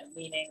escalation,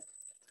 meaning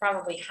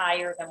probably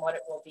higher than what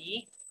it will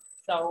be.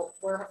 So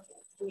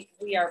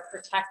we are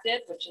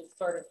protected, which is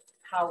sort of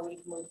how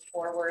we've moved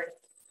forward,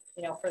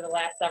 you know, for the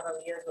last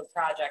several years with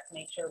projects,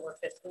 make sure we're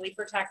fiscally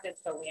protected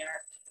so we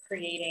aren't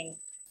creating,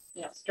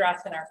 you know,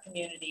 stress in our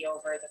community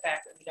over the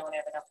fact that we don't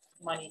have enough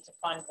money to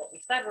fund what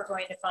we said we're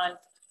going to fund,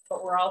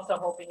 but we're also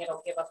hoping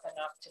it'll give us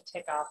enough to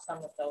tick off some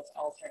of those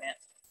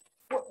alternates.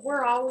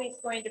 We're always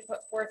going to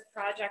put forth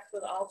projects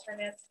with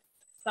alternates,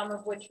 some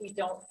of which we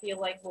don't feel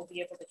like we'll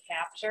be able to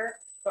capture.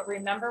 But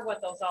remember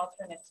what those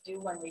alternates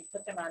do when we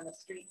put them on the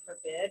street for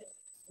bid.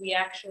 We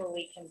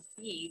actually can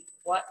see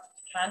what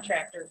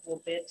contractors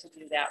will bid to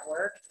do that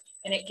work.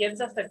 And it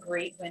gives us a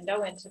great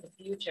window into the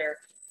future.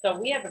 So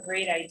we have a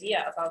great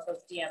idea about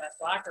those DMS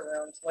locker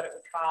rooms, what it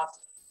would cost,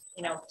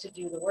 you know, to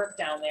do the work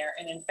down there.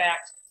 And in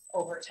fact,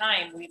 over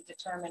time, we've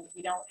determined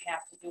we don't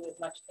have to do as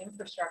much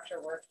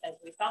infrastructure work as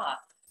we thought.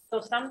 So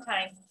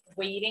sometimes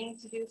waiting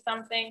to do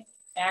something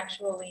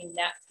actually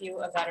nets you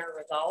a better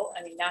result.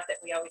 I mean, not that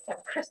we always have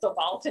a crystal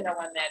ball to know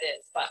when that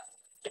is, but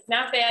it's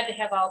not bad to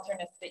have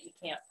alternates that you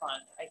can't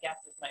fund, I guess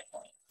is my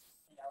point.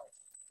 You know,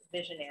 it's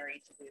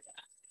visionary to do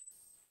that.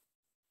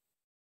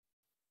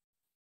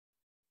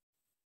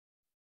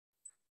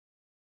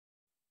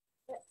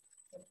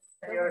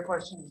 Any other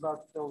questions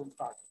about the building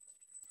project?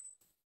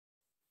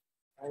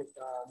 All right,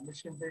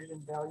 mission,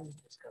 vision, values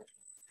discussion.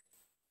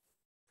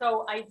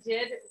 So I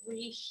did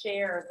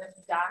reshare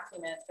this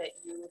document that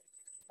you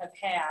have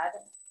had,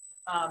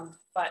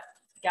 but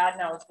God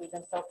knows we've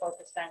been so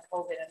focused on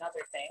COVID and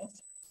other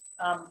things.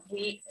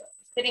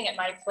 Sitting at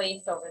my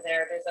place over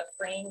there, there's a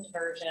framed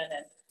version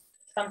and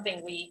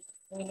something we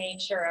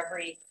made sure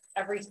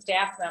every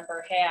staff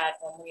member had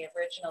when we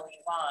originally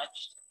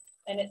launched.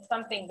 And it's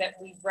something that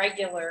we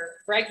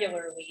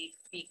regularly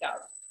speak of.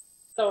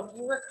 So if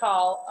you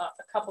recall,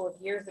 a couple of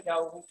years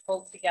ago, we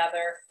pulled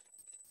together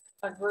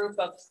a group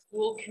of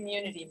school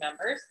community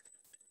members,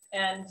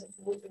 and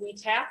we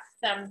tasked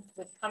them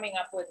with coming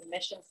up with a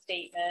mission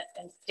statement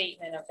and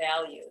statement of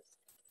values.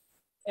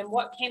 And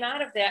what came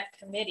out of that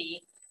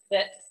committee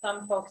that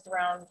some folks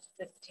around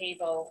this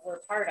table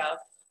were part of,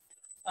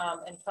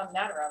 and some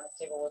not around this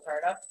table were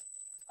part of,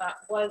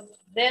 was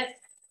this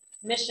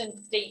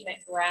mission statement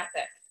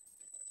graphic.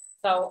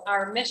 So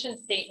our mission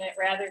statement,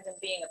 rather than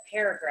being a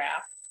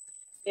paragraph,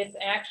 it's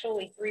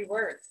actually 3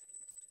 words: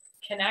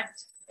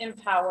 connect,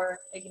 empower,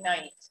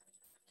 ignite.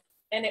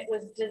 And it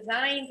was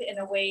designed in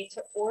a way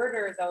to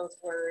order those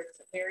words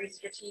very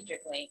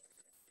strategically.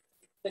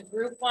 The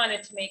group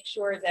wanted to make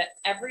sure that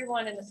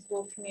everyone in the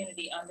school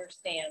community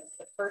understands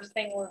the first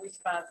thing we're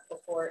responsible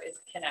for is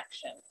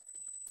connection.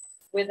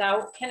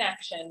 Without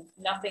connection,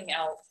 nothing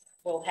else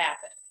will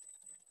happen.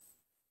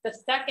 The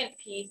second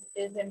piece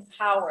is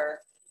empower,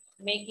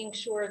 making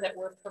sure that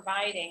we're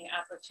providing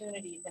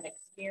opportunities and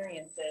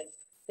experiences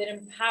that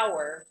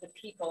empower the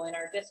people in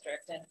our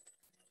district. And,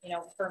 you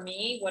know, for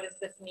me, what does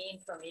this mean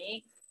for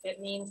me? It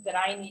means that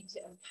I need to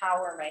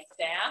empower my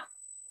staff.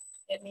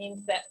 It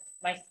means that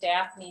my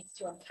staff needs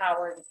to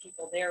empower the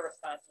people they're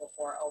responsible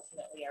for,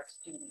 ultimately our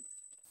students.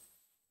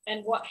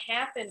 And what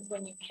happens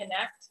when you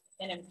connect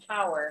and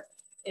empower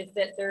is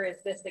that there is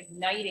this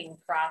igniting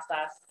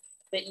process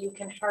that you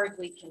can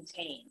hardly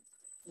contain.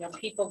 You know,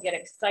 people get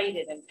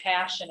excited and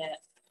passionate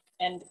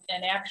and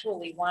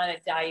actually want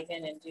to dive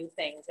in and do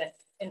things, and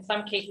in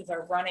some cases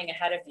are running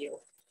ahead of you.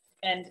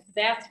 And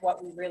that's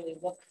what we really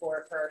look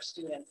for our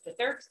students, that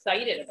they're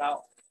excited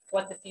about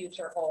what the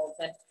future holds.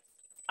 And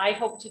I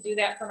hope to do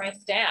that for my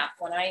staff.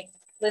 When I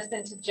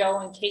listen to Joe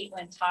and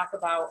Caitlin talk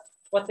about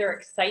what they're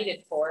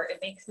excited for, it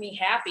makes me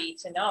happy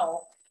to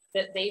know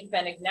that they've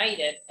been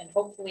ignited, and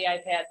hopefully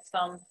I've had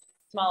some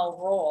small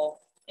role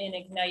in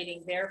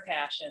igniting their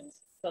passions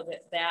so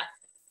that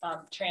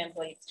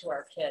translates to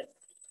our kids.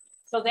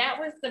 So that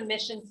was the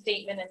mission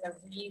statement and the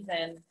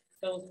reason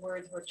those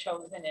words were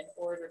chosen and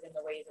ordered in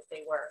the way that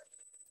they were.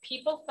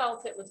 People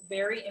felt it was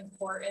very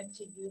important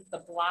to use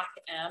the block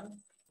M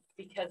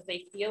because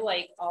they feel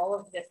like all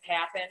of this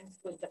happens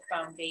with the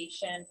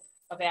foundation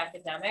of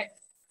academics.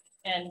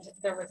 And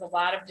there was a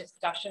lot of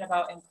discussion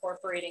about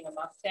incorporating a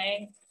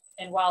Mustang.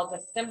 And while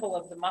the symbol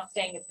of the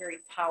Mustang is very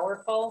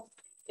powerful,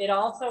 it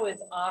also is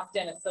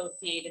often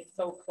associated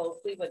so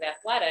closely with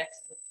athletics.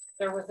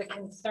 There was a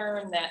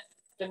concern that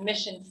the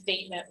mission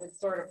statement would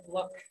sort of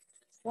look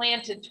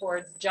slanted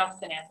towards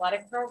just an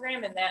athletic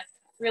program, and that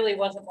really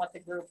wasn't what the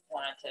group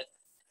wanted.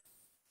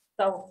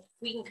 So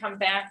we can come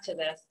back to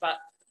this, but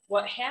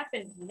what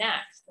happened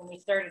next when we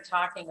started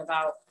talking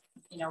about,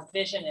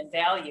 vision and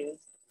values,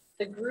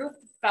 the group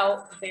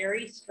felt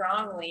very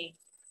strongly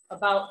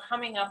about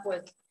coming up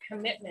with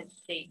commitment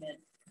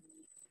statements.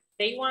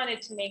 They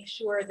wanted to make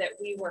sure that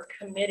we were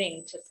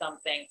committing to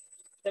something,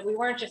 that we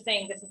weren't just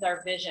saying this is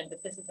our vision,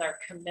 but this is our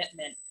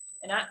commitment.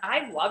 And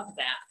I loved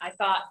that. I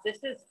thought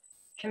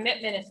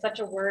commitment is such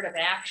a word of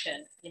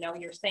action.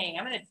 You're saying,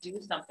 I'm going to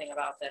do something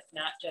about this,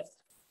 not just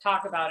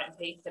talk about it and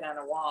paste it on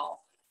a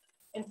wall.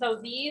 And so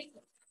these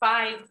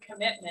 5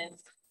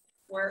 commitments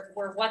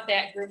were what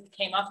that group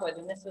came up with.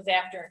 And this was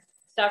after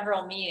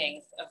several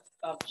meetings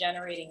of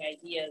generating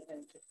ideas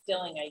and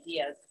distilling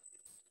ideas.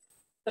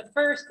 The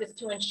first is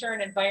to ensure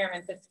an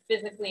environment that's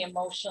physically,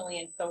 emotionally,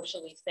 and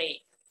socially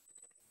safe.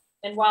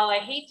 And while I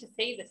hate to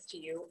say this to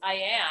you,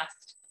 I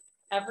asked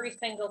every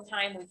single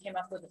time we came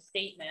up with a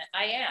statement,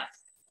 I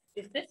asked,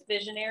 is this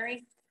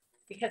visionary?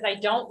 Because I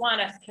don't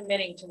want us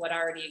committing to what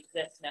already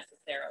exists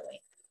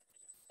necessarily.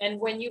 And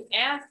when you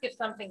ask if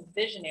something's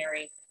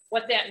visionary,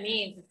 what that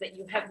means is that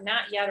you have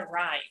not yet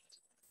arrived.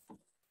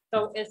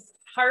 So as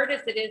hard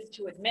as it is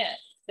to admit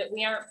that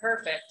we aren't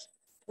perfect,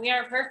 we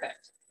aren't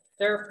perfect.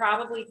 There are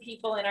probably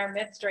people in our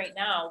midst right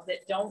now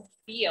that don't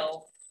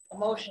feel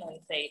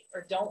emotionally safe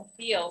or don't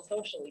feel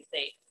socially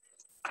safe.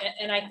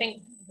 And I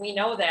think we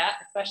know that,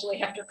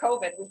 especially after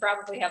COVID, we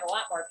probably have a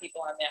lot more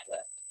people on that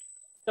list.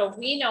 So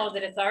we know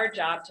that it's our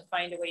job to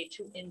find a way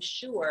to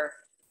ensure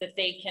that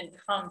they can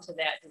come to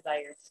that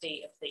desired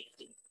state of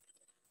safety.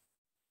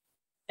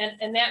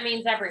 And that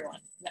means everyone,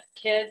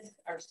 kids,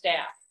 our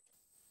staff.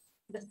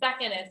 The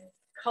second is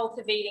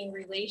cultivating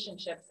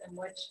relationships in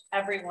which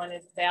everyone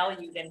is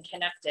valued and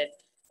connected.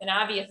 And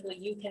obviously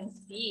you can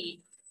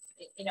see,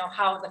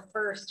 how the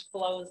first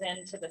flows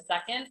into the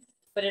second,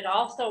 but it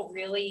also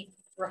really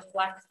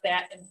reflects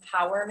that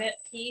empowerment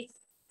piece.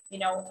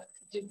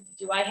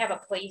 Do I have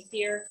a place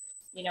here?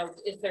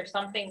 Is there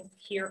something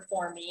here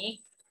for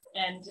me?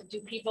 And do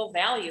people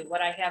value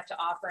what I have to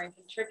offer and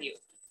contribute?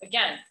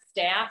 Again,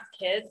 staff,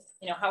 kids,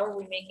 how are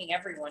we making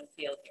everyone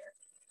feel here?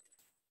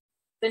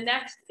 The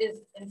next is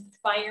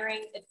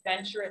inspiring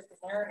adventurous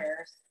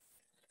learners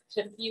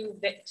to view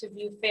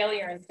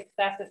failure and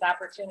success as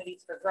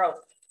opportunities for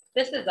growth.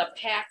 This is a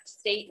packed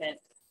statement.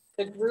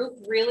 The group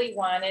really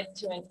wanted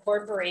to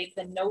incorporate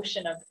the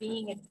notion of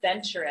being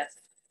adventurous,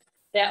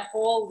 that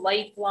whole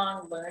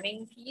lifelong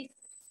learning piece.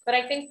 But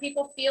I think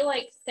people feel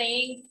like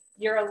saying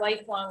you're a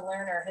lifelong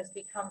learner has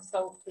become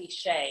so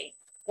cliche.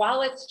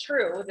 While it's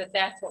true that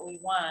that's what we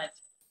want,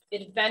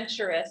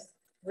 adventurous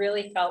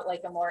really felt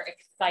like a more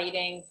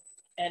exciting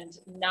and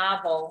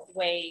novel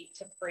way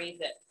to phrase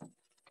it.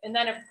 And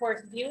then, of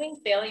course, viewing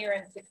failure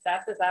and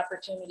success as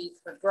opportunities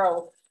for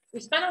growth. We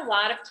spent a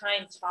lot of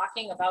time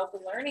talking about the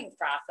learning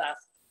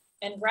process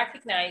and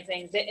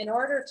recognizing that in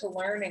order to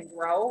learn and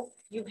grow,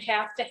 you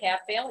have to have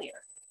failure.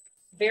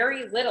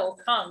 Very little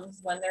comes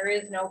when there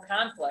is no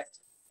conflict,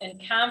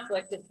 and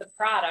conflict is the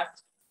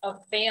product of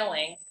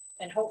failing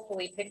and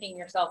hopefully picking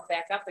yourself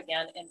back up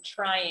again and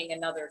trying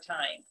another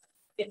time.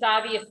 It's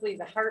obviously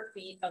the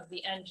heartbeat of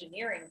the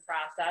engineering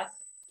process.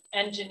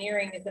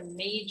 Engineering is a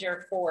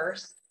major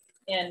force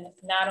in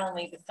not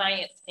only the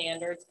science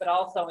standards, but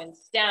also in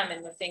STEM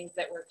and the things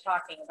that we're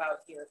talking about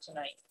here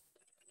tonight.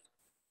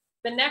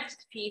 The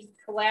next piece,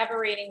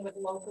 collaborating with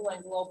local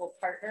and global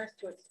partners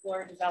to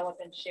explore, develop,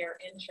 and share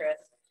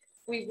interests.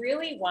 We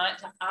really want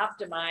to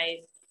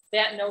optimize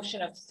that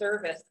notion of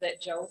service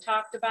that Joe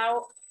talked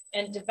about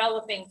and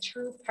developing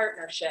true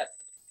partnership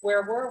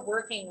where we're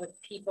working with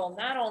people,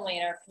 not only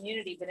in our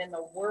community, but in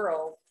the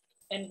world,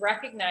 and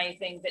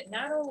recognizing that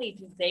not only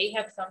do they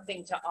have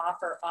something to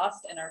offer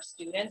us and our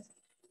students,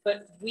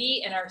 but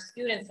we and our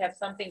students have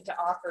something to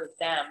offer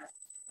them.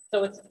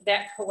 So it's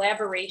that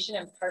collaboration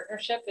and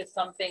partnership is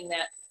something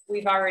that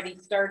we've already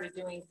started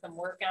doing some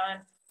work on,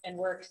 and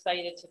we're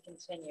excited to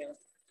continue.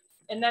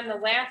 And then the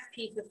last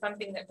piece is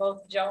something that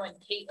both Joe and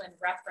Caitlin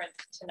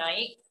referenced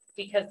tonight,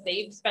 because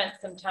they've spent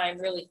some time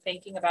really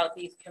thinking about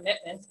these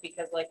commitments,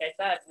 because like I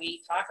said,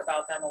 we talk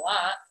about them a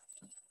lot.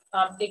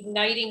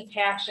 Igniting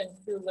passion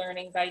through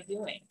learning by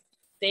doing.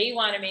 They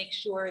want to make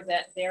sure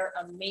that they're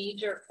a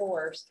major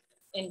force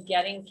in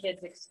getting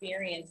kids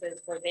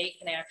experiences where they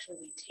can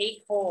actually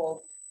take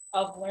hold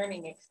of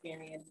learning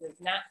experiences,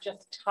 not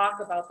just talk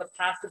about the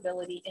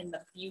possibility in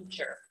the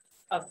future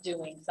of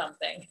doing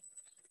something.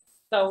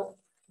 So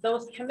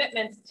those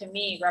commitments to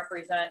me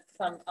represent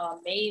some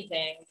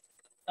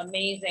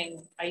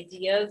amazing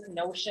ideas,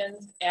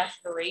 notions,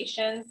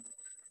 aspirations.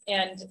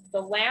 And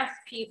the last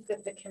piece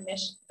that the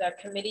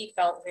committee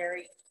felt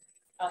very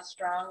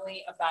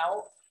strongly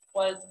about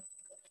was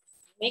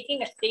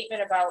making a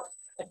statement about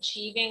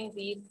achieving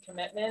these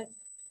commitments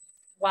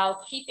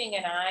while keeping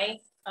an eye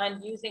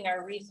on using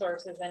our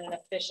resources in an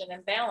efficient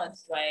and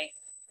balanced way.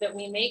 that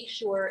we make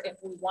sure if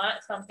we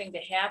want something to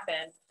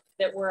happen,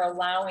 that we're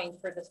allowing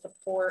for the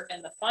support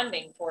and the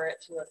funding for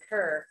it to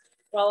occur,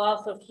 while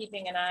also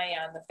keeping an eye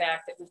on the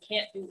fact that we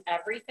can't do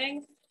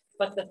everything,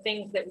 but the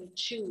things that we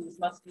choose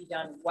must be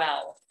done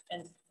well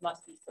and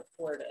must be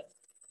supported.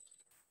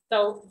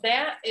 So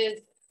that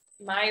is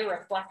my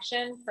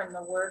reflection from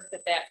the work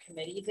that that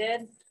committee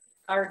did.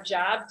 Our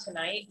job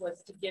tonight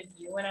was to give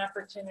you an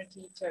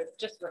opportunity to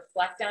just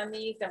reflect on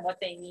these and what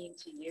they mean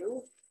to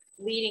you,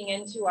 leading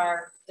into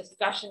our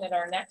discussion at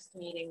our next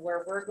meeting,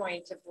 where we're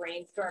going to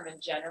brainstorm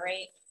and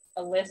generate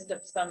a list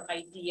of some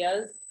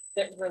ideas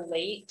that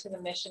relate to the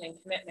mission and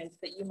commitments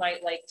that you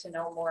might like to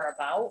know more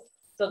about,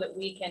 so that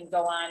we can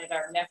go on at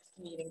our next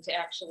meeting to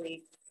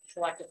actually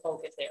select a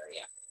focus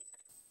area.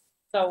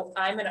 So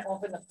I'm going to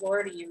open the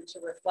floor to you to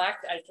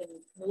reflect. I can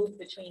move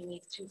between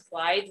these two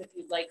slides if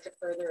you'd like to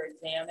further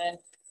examine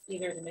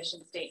either the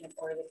mission statement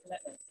or the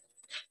commitments.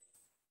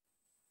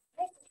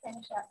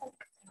 Finish up.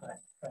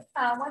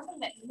 One thing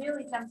that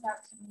really jumps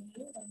out to me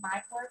in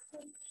my work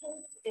with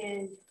kids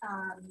is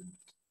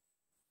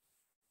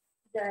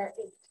the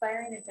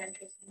inspiring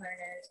adventurous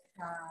learners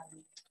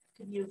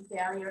to view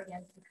failure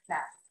and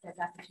success as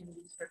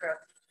opportunities for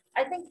growth.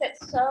 I think that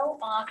so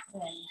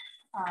often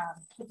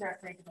kids are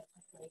afraid to make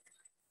mistakes,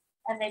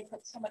 and they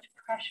put so much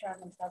pressure on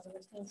themselves. And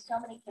we've seen so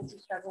many kids who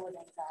struggle with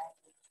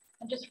anxiety,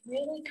 and just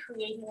really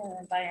creating an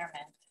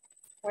environment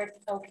where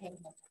it's okay to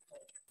make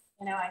mistakes.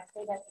 You know, I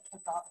say that to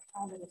kids all the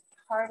time, that it's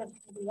part of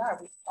who we are.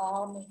 We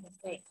all make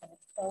mistakes, and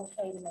it's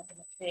okay to make a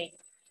mistake.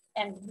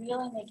 And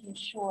really making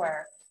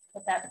sure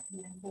that that's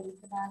communicated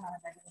to them on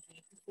a regular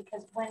basis,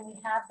 because when we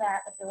have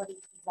that ability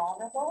to be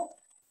vulnerable,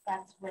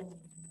 that's when we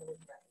really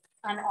grow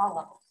on all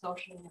levels,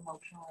 socially,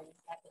 emotionally,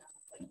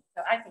 economically.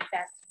 So I think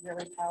that's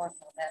really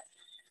powerful that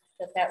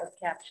was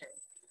captured.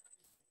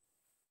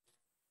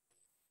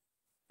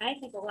 I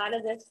think a lot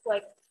of this,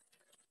 like,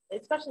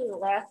 especially the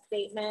last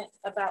statement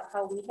about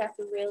how we have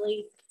to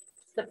really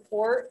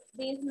support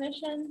these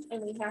missions,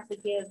 and we have to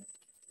give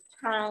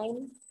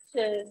time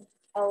to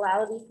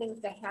allow these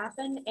things to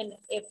happen. And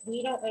if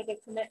we don't make a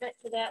commitment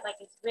to that, like,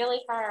 it's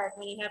really hard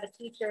when you have a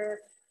teacher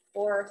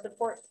or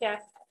support staff,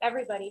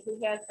 everybody who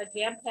has a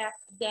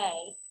jam-packed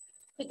day,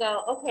 to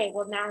go, okay,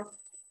 well, now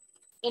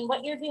in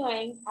what you're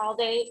doing all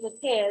day with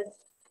kids,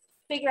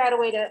 figure out a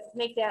way to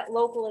make that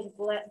local and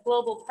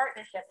global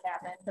partnership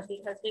happen,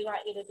 because we want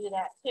you to do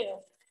that too.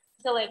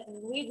 So, like,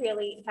 we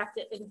really have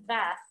to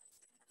invest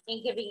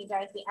in giving you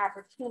guys the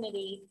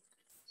opportunity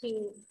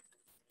to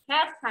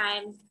have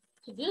time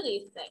to do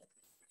these things.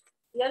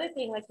 The other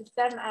thing, like you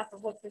said, off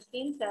of what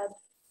Christine said,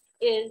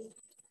 is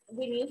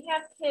when you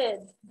have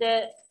kids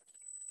that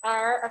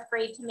are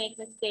afraid to make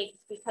mistakes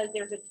because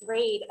there's a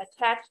grade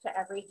attached to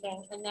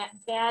everything, and that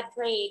bad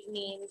grade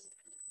means,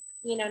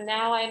 you know,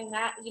 now I'm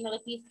not, you know,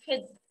 like these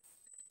kids,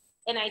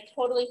 and I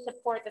totally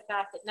support the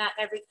fact that not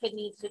every kid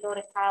needs to go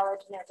to college,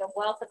 and there's a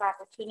wealth of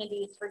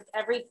opportunities for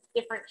every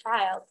different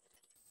child.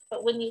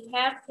 But when you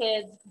have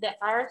kids that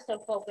are so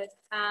focused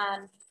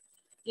on,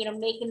 you know,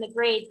 making the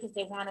grade because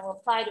they want to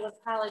apply to a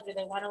college, or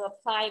they want to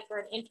apply for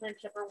an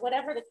internship, or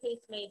whatever the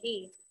case may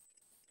be,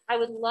 I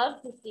would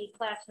love to see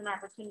classroom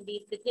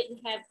opportunities that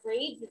didn't have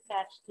grades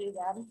attached to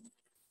them.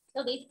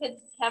 So these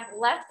kids have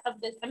less of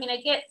this. I mean,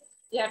 I get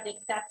you have to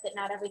accept that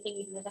not everything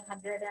you do is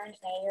 100 or an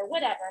A or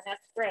whatever, and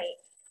that's great.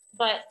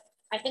 But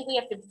I think we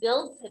have to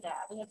build to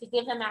that. We have to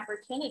give them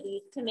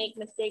opportunities to make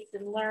mistakes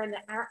and learn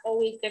that aren't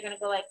always, they're going to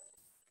go like,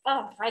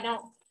 oh, I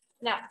don't,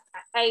 no,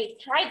 I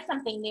tried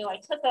something new. I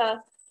took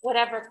a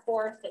whatever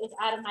course that was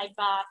out of my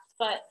box,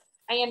 but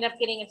I end up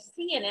getting a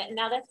C in it, and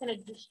now that's going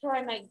to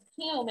destroy my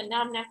cum, and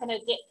now I'm not going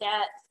to get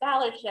that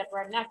scholarship,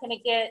 or I'm not going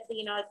to get,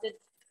 you know, the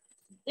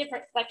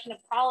different selection of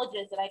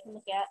colleges that I can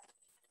look at.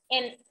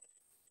 And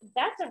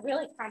that's a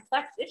really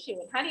complex issue.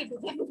 And how do you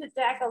begin to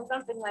tackle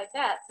something like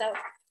that? So,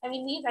 I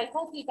mean, these, I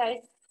hope you guys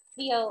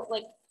feel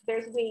like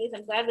there's ways.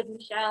 I'm glad with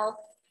Michelle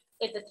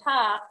at the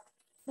top,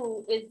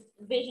 who is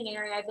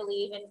visionary, I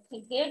believe, and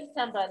can give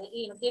somebody,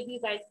 you know, give you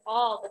guys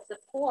all the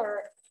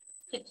support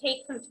to take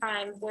some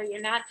time where you're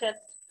not just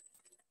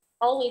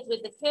always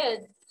with the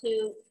kids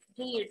to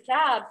do your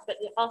jobs, but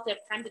you also have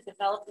time to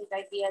develop these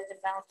ideas and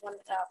bounce one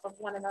off of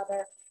one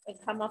another and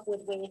come up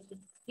with ways to,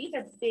 these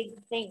are big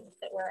things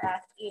that we're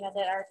asked, you know,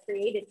 that are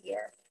created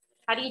here.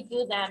 How do you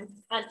do them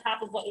on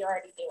top of what you're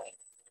already doing?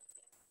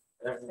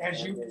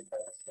 As you,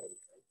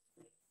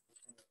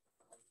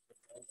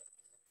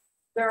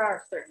 There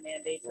are certain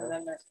mandates, and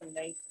then there's some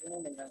nice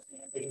room in those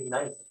mandates. It'd be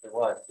nice if there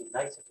was. It'd be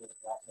nice if there was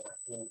a lot more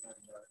hands-on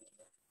learning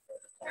that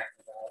we're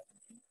talking about.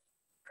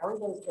 How are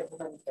you guys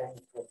implementing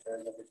things with the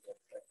other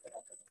districts that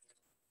happen?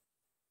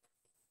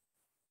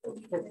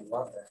 Those kids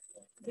love that.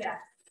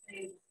 Yeah,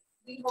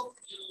 we hope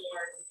to do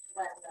more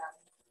when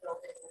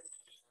building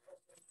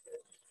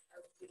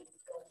our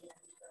students going in.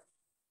 So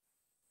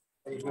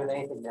Are you doing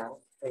anything now?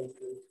 Phase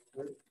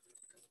three?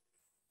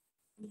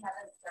 we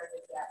haven't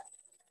started yet.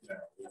 No.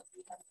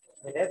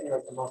 I mean, that'd be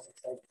like the most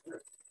exciting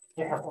group.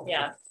 Yeah.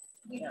 Yeah.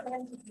 We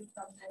plan to do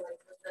something like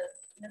with the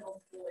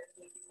middle schoolers,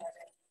 maybe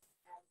having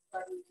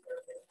studies for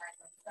the time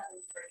of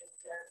studies for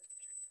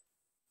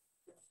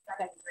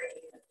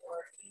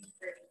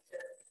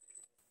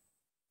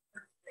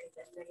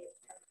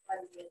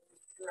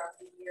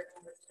the year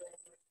when we're doing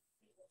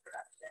people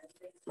production,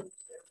 they teach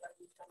us like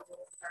we come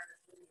little starters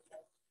to do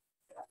like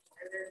production,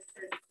 or there's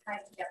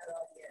time together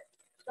all year.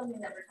 Something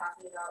that we're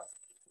talking about,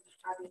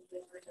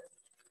 obviously, we're just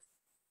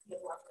we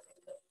have lots of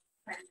things that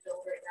we're trying to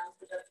build right now,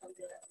 so that's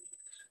something that we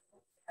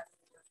have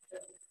to work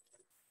through.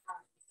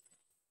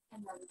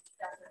 And then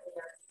definitely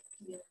our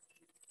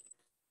community,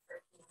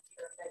 our community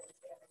of family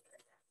right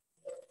now.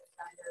 So it's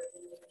under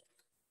the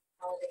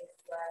holidays,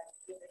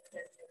 give the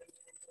kids a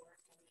reason to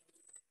work.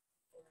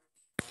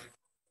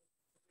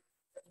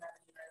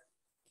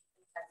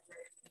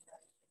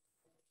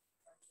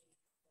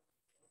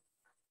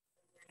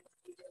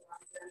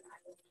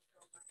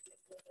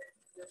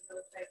 They're so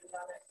excited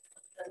about it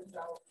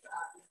themselves,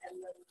 and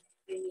then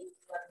they need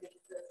to let me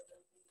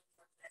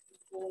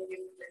school,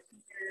 their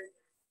teachers.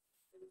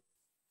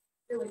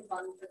 Really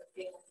fun for the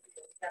families to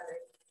get together.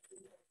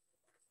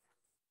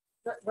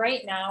 But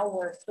right now,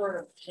 we're sort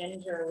of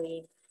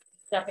gingerly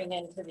stepping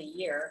into the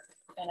year.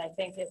 And I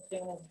think as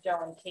soon as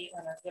Joe and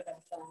Caitlin are given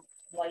some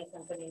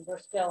license, I mean, we're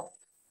still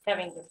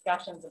having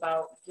discussions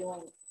about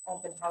doing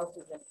open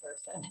houses in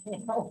person,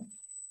 you know,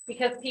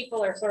 because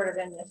people are sort of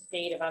in this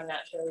state of, I'm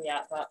not sure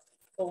yet, but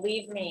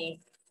believe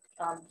me,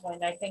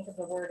 when I think of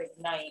the word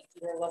ignite,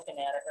 you're looking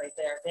at it right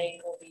there.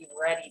 They will be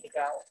ready to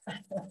go.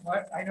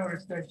 What I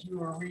noticed as you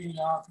were reading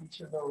off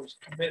each of those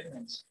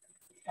commitments,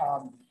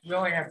 we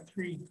only have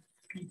 3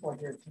 people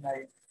here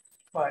tonight,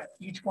 but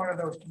each one of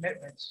those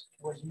commitments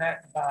was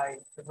met by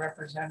the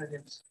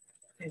representatives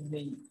in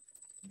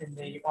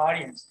the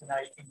audience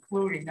tonight,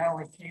 including not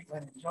only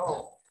Caitlin and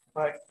Joel,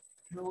 but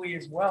Julie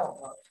as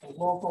well, a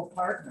local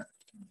partner,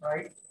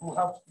 right, who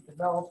helps to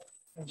develop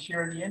and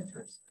share the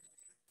interest.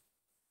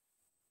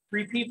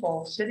 3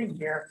 people sitting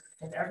here,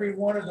 and every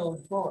one of those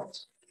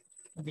bullets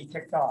can be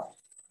ticked off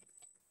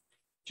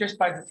just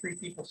by the 3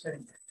 people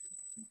sitting there.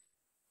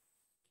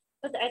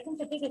 But I think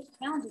the biggest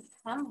challenge is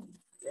time.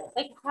 Yeah.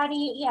 Like, how do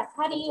you,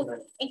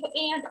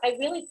 and I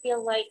really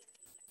feel like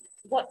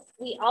what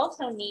we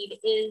also need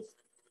is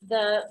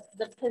the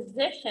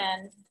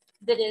position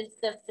that is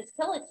the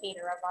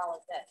facilitator of all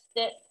of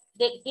this,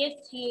 that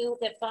gets you,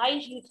 that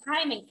buys you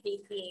time in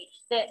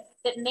KCH,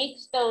 that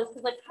makes those,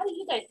 because like, how do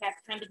you guys have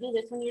time to do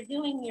this when you're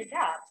doing your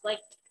jobs? Like,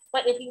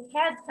 but if you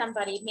had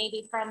somebody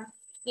maybe from,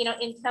 you know,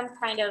 in some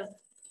kind of,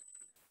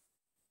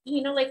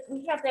 you know, like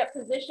we have that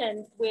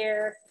position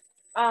where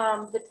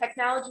the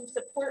technology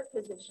support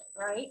position,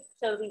 right?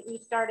 So we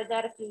started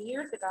that a few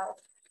years ago,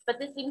 but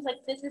this seems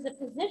like this is a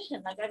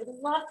position. Like I would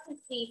love to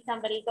see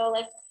somebody go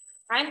like,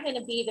 I'm going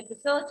to be the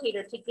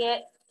facilitator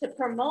to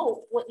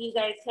promote what you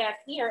guys have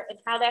here and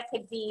how that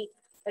could be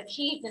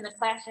achieved in the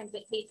classrooms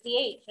at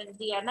KCH and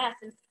DMS,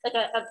 and like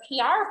a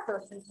PR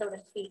person, so to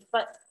speak,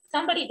 but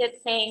somebody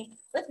that's saying,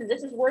 listen,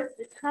 this is worth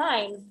the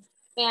time,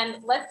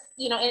 and let's,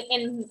 you know,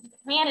 and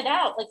plan it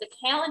out, like the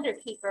calendar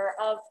keeper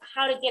of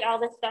how to get all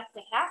this stuff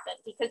to happen,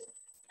 because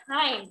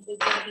time is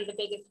going to be the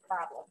biggest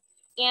problem.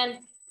 And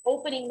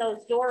opening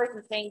those doors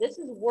and saying, this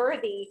is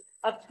worthy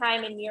of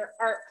time in your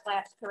art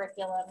class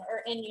curriculum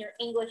or in your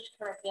English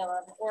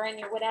curriculum or in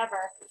your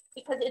whatever,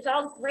 because it's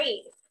all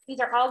great. These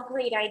are all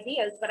great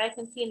ideas, but I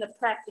can see in the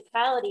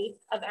practicality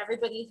of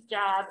everybody's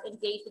job and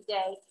day to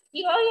day,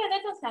 you go, oh yeah,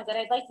 that does sound good,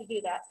 I'd like to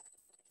do that.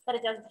 But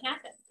it doesn't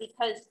happen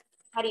because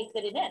how do you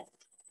fit it in?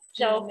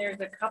 So there's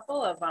a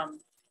couple of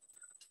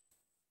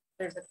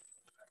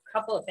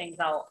things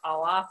I'll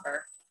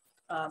offer.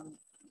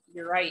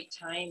 You're right,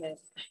 time is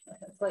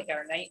it's like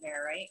our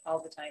nightmare, right?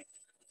 All the time.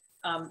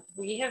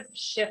 We have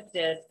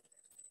shifted,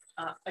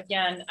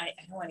 again, I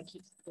don't want to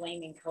keep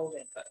blaming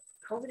COVID, but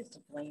COVID is to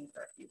blame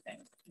for a few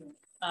things.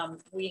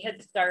 We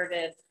had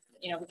started,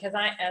 you know, because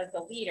as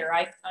a leader,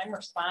 I'm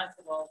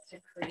responsible to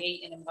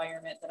create an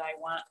environment that I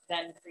want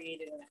then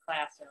created in a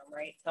classroom,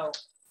 right? So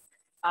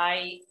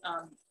I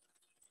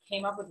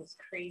came up with this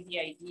crazy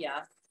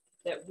idea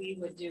that we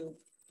would do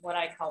what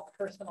I call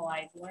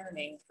personalized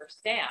learning for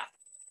staff,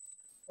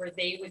 where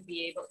they would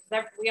be able,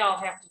 because we all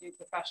have to do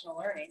professional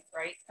learning,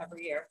 right,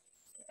 every year.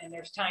 And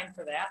there's time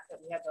for that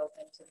we have built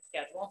into the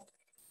schedule.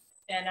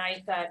 And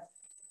I said,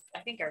 I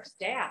think our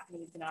staff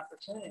needs an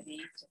opportunity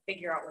to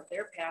figure out what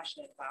they're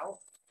passionate about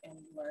and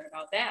learn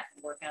about that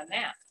and work on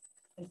that.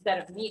 Instead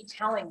of me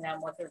telling them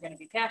what they're going to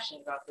be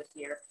passionate about this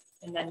year,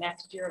 and then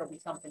next year it'll be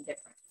something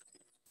different.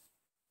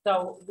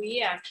 So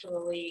we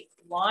actually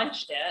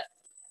launched it,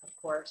 of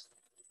course,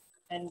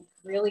 and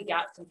really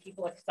got some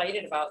people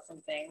excited about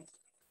some things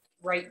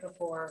right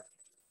before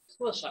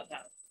school shut down.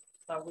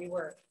 So we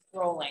were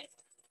rolling,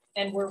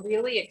 and we're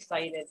really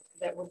excited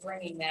that we're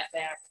bringing that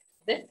back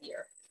this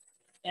year.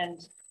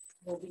 And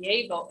we'll be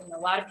able, and a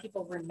lot of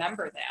people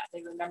remember that.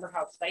 They remember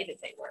how excited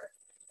they were.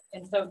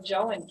 And so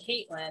Joe and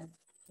Caitlin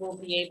will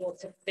be able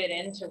to fit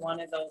into one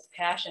of those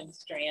passion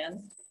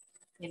strands,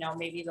 you know,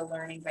 maybe the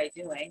learning by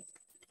doing,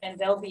 and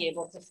they'll be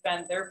able to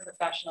spend their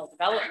professional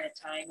development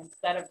time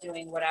instead of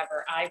doing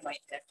whatever I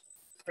might pick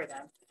for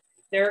them.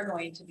 They're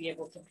going to be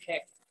able to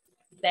pick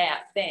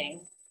that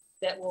thing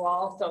that will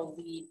also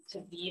lead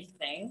to these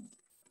things.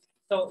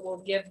 So it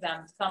will give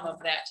them some of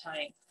that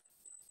time.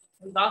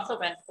 We've also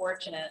been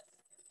fortunate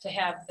to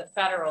have the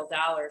federal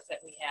dollars that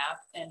we have,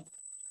 and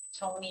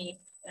Tony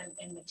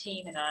and the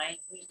team and I,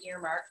 we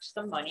earmarked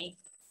some money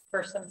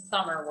for some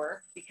summer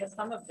work, because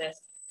some of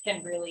this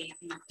can really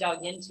be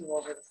dug into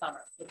over the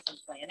summer with some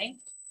planning.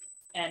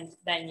 And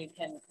then you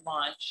can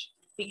launch,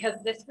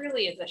 because this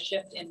really is a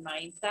shift in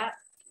mindset.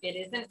 It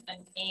isn't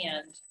an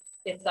and,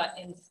 it's a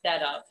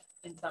instead of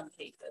in some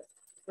cases.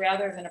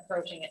 Rather than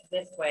approaching it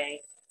this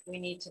way, we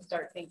need to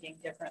start thinking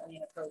differently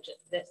and approach it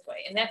this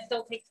way. And that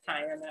still takes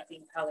time. I'm not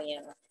being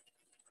Pollyanna.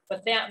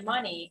 But that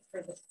money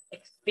for the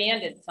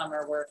expanded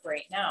summer work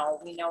right now,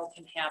 we know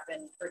can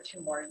happen for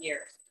 2 more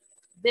years.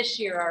 This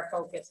year, our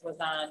focus was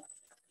on,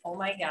 oh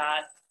my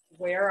God,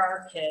 where are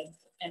our kids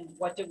and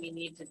what do we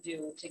need to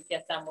do to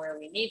get them where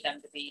we need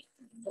them to be?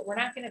 But we're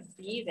not going to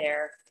be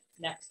there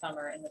next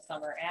summer and the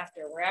summer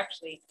after.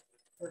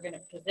 We're going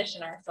to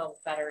position ourselves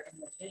better in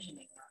the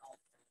visioning realm.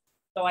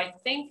 So I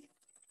think,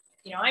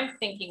 I'm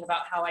thinking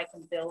about how I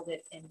can build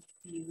it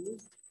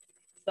infused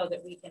so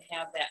that we can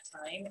have that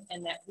time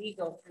and that we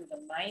go through the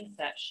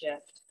mindset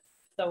shift.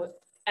 So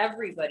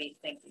everybody's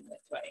thinking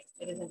this way.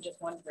 It isn't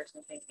just one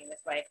person thinking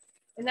this way.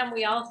 And then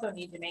we also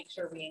need to make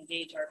sure we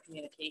engage our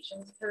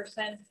communications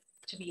person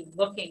to be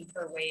looking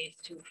for ways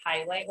to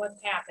highlight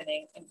what's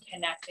happening and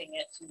connecting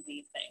it to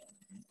these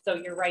things. So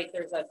you're right,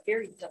 there's a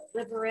very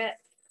deliberate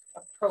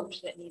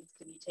approach that needs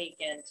to be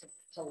taken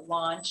to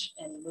launch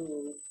and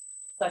move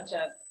such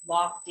a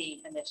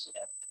lofty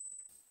initiative.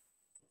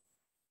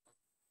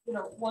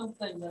 One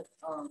thing that,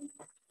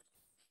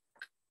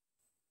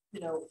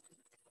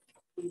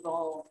 we've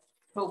all,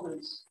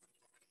 COVID's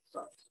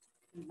sucks.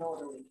 We know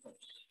it already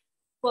sucks.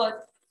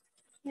 But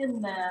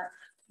in that,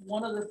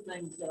 one of the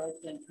things that I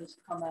think has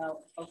come out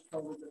of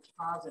COVID that's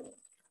positive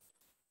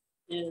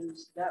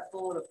is that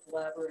bullet of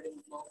collaborating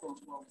with local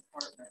and global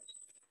partners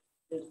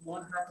is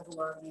one heck of a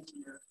lot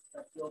easier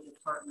that build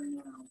a partner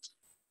now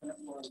than it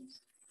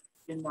was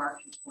in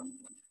March of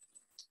 2020.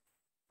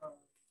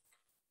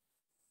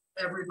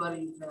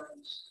 Everybody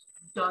has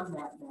done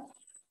that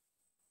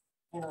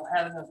now.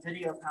 Having a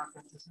video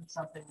conference isn't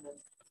something that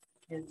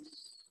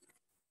is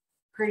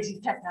crazy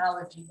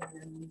technology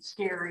and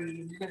scary,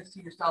 and you're going to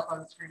see yourself on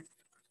the screen.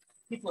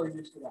 People are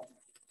used to that.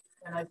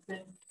 And I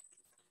think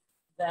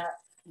that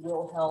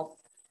will help,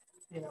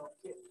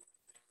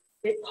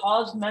 it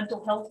caused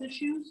mental health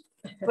issues,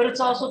 but it's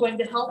also going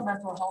to help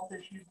mental health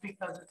issues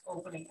because it's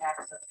opening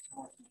access to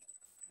more people.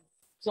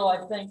 So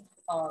I think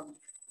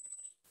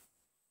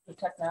the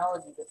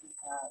technology that we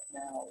have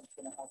now is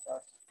going to help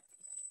us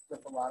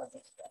with a lot of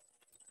this stuff.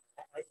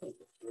 I think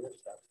the fear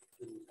stuff,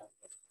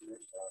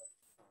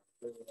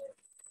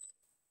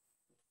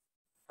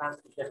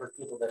 constant different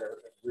people that are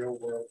in real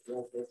world,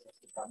 real business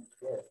become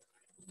good.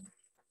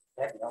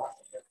 That'd be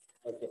awesome.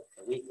 Like it's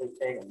a weekly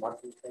thing, a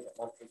monthly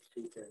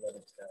speaker, then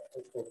it's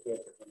for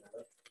kids or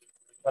whatever.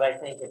 But I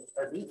think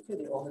are these two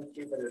the only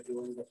two that are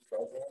doing this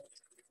program?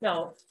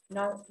 No,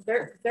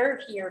 they're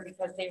here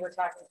because they were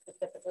talking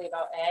specifically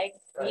about ag.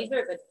 Right. These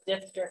are the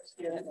district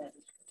students.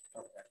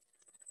 Okay.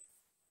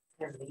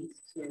 And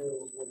these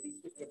two, would these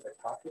two be able to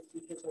talk to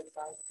teachers like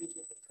science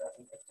teachers and stuff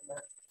and things like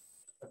that?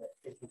 So that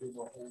they can do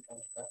more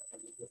hands-on stuff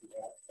and with the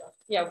ag stuff?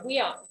 Yeah,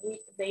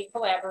 they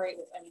collaborate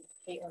with,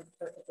 Caitlin's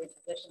perfectly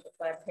positioned to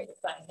collaborate with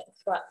science,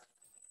 but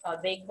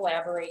they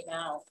collaborate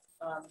now.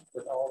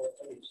 With all the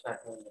things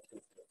not doing the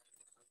teachers.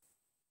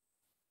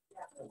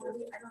 Yeah, I don't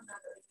know.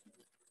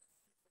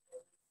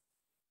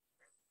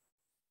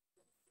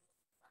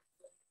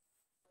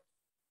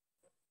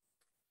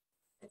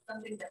 It's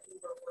something that we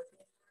were working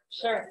on.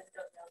 Sure. I just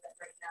don't know that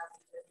right now.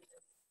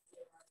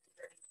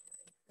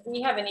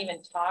 We haven't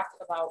even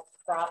talked about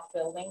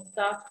cross-building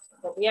stuff,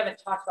 but we haven't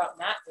talked about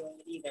not doing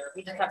it either.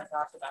 We just haven't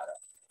talked about it.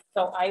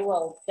 So I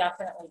will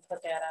definitely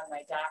put that on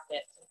my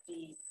docket to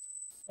see,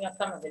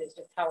 some of it is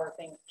just how are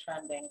things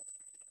trending.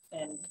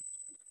 And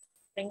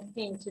things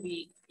seem to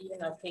be, even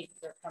though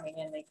cases are coming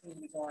in, they seem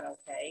to be going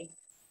okay.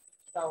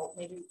 So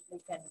maybe we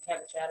can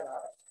have a chat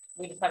about it.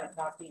 We just haven't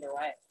talked either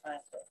way,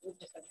 honestly. We've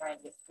just been trying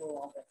to get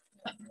school over.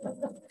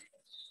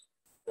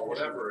 But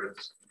whatever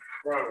it's,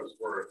 for what it's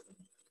worth,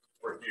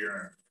 we're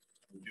here,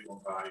 we do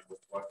embody with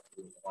what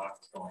a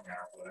lot's going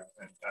on, but I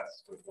think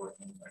that's with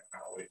working like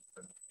colleagues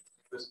and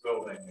this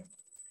building and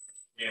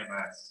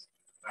EMS.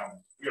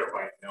 We are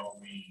by no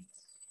means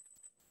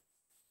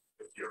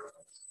the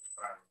heroes.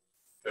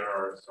 There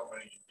are so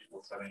many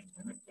people setting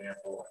an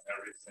example in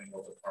every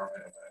single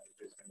department and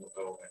every single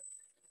building.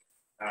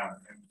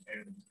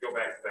 And go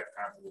back to that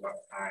concept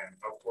about time.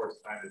 Of course,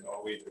 time is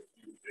always a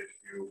huge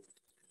issue,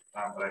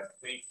 but I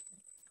think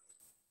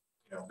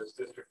this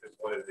district is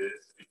what it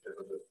is because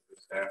of the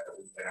staff that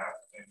we have,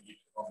 and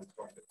each one is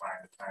going to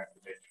find the time to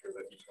make sure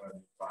that each one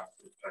of these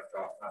boxes is checked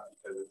off, not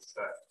because it's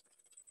set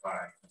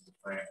by Mrs.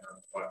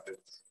 Brandner, but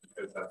it's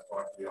because that's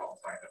what we all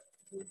signed up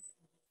to do.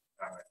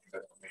 I think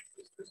that's what makes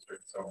this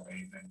district so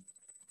amazing.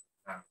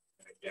 And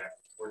again,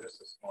 we're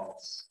just a small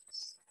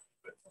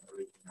bit from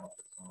everything else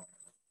that's going on.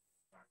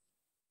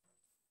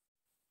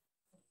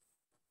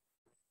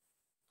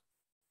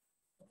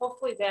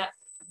 Hopefully that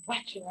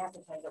whet your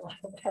appetite a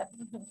little bit.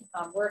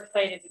 We're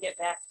excited to get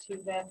back to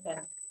this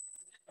and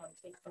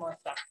take some more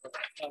steps with it.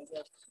 So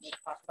we'll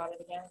talk about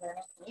it again at our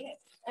next meeting.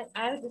 And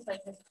I would just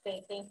like to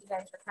say thank you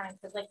guys for coming,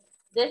 because like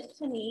this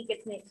to me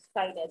gets me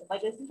excited.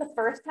 Like this is the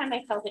first time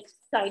I felt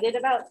excited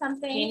about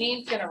something.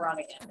 Jeannie's gonna run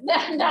again. No,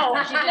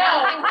 She did no,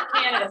 nothing for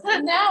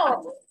candidacy.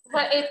 no,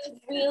 but it's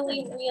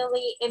really,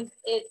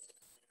 it's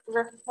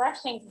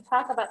refreshing to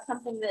talk about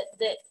something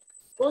that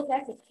goes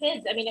back to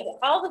kids. I mean,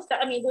 all the stuff,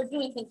 I mean, we're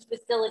doing things,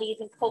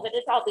 facilities and COVID,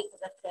 it's all because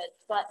of kids,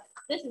 but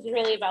this is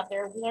really about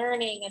their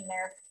learning and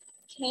their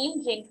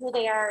changing who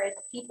they are as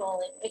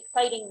people and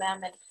exciting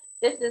them. And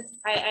this is,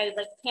 I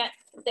like can't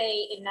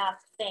say enough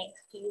thanks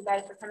to you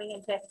guys for coming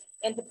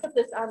in to put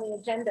this on the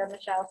agenda,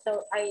 Michelle.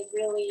 So I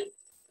really,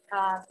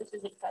 this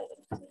is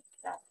exciting to me.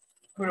 So.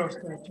 Kudos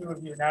to the two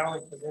of you, not only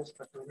for this,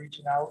 but for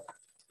reaching out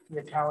to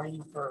the county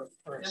for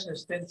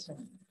assistance,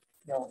 and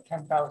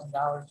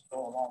 $10,000 go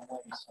a long way.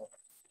 So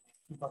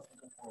keep up the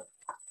good work.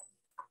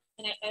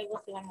 And I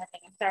will say one more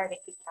thing. I'm sorry to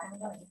keep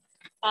talking.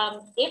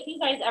 If you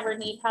guys ever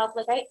need help,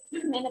 like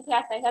in the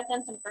past, I have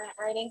done some grant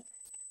writing.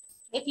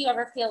 If you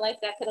ever feel like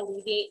that could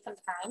alleviate some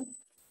time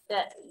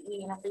that,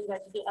 for you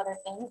guys to do other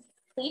things,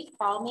 please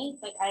call me.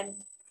 Like I'm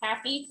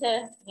happy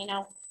to,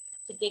 to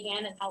dig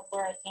in and help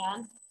where I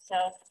can.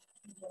 So,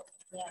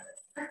 yeah.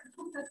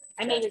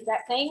 I may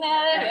regret saying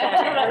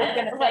that. I was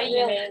gonna say,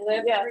 you may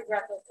live to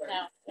regret this.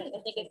 No, I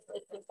think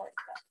it's important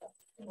stuff. So.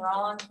 We're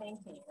all on the same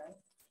team, right?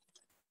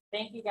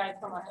 Thank you guys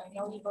so much. I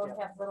know you both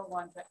have little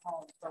ones at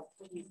home, so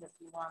please, if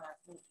you want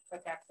to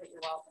quick exit,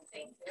 you're welcome.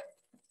 Thank you.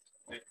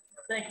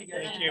 Thank you,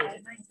 guys. Thank you.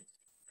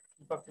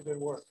 Keep up the good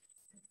work.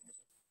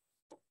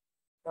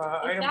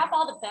 Stop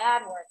all the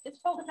bad work.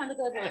 Just focus on the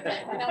good work.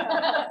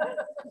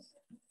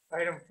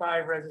 Item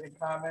 5, resident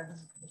comments.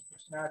 Mr.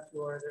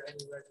 Snatchu, are there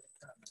any resident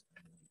comments?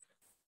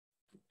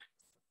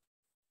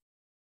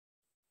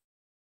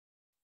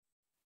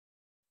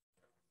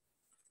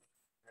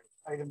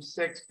 Item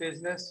 6,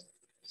 business.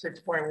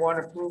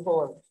 6.1,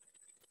 approval of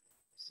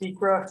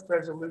SECRA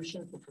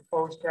resolution for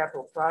proposed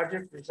capital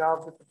project.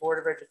 Resolved that the Board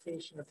of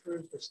Education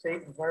approves the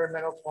State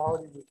Environmental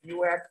Quality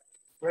Review Act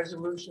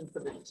resolution for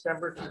the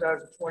December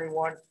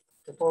 2021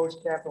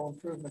 proposed capital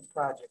improvement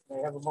project.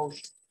 May I have a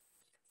motion?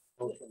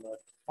 Motion,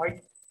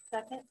 Mike?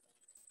 Second.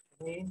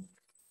 Janine?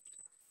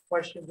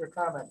 Questions or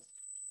comments?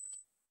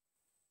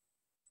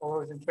 All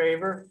those in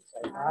favor?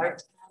 Aye.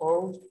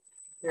 Opposed?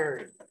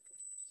 Carried.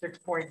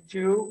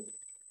 6.2,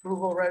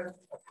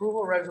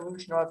 approval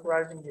resolution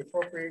authorizing the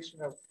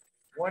appropriation of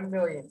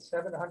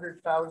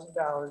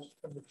 $1,700,000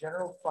 from the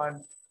general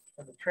fund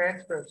and the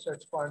transfer of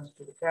such funds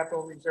to the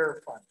capital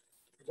reserve fund.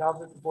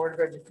 Resolved that the Board of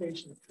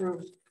Education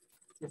approves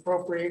the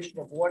appropriation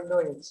of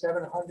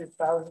 $1,700,000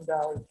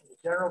 from the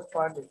general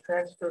fund and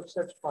transfer of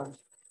such funds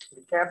to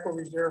the capital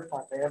reserve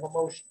fund. May I have a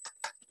motion?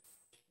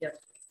 Yes.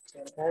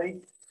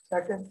 Patty,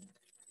 second.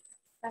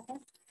 Second.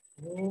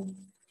 Any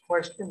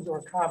questions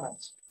or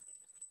comments?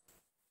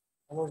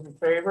 All those in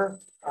favor?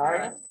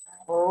 Aye.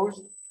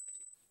 Opposed?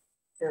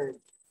 Carried.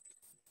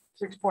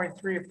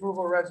 6.3,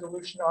 approval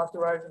resolution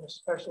authorizing a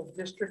special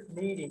district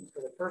meeting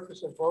for the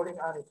purpose of voting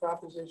on a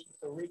proposition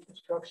for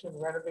reconstruction and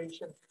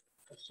renovation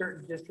of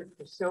certain district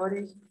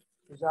facilities.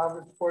 Resolved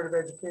that the Board of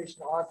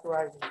Education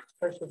authorizing a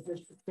special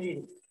district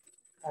meeting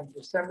on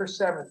December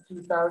 7th,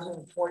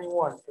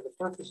 2021 for the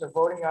purpose of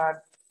voting on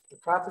the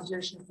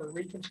proposition for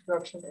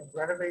reconstruction and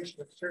renovation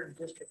of certain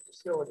district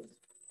facilities.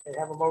 They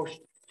have a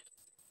motion.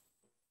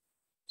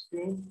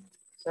 Steve,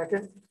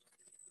 second.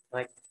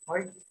 Mike.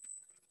 Mike.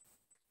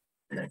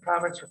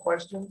 Comments or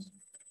questions?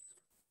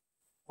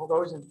 All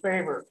those in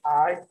favor?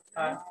 Aye.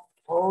 Aye.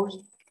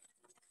 Opposed?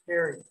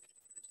 Carried.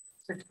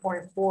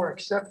 6.4,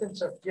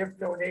 acceptance of gift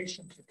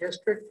donation to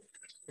district.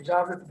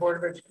 Resolved that the Board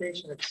of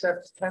Education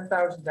accepts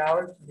 $10,000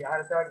 from the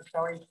Onondaga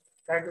County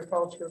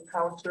Agricultural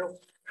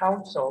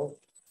Council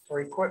for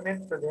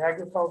equipment for the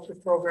agriculture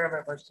program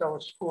at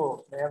Marcellus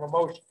Schools. May I have a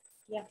motion?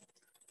 Yeah.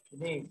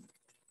 Janine.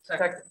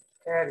 Second.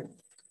 Patty.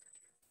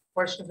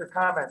 Questions or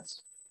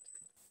comments?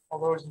 All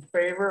those in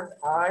favor?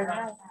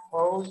 Aye.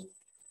 Opposed?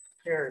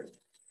 Carried.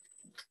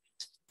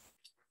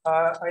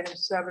 Item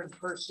 7,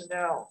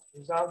 personnel.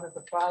 Resolved that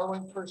the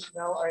following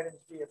personnel items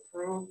be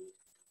approved.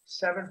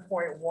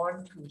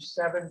 7.1 through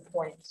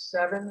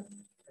 7.7. And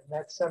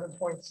that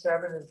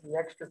 7.7 is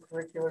the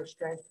extracurricular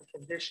strength and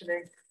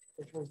conditioning,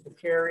 which was the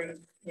carry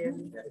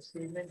in this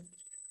evening.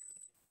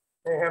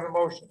 They have a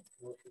motion.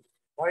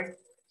 Mike,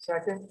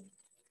 second.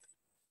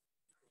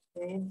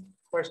 Christine,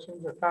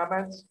 questions or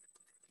comments?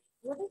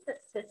 What is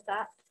it,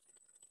 SysOps?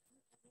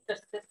 The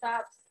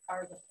SysOps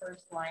are the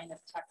first line of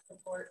tech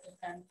support with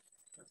them.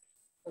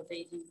 So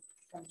they do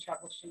some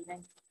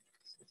troubleshooting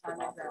on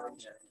the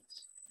ground.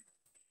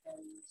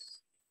 And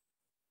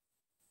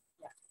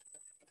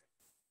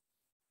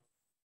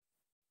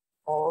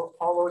All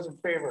those in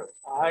favor?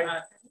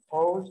 Aye.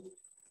 Opposed?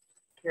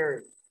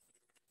 Carried.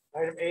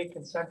 Item 8,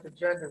 consent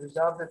agenda.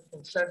 Resolved that the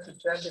consent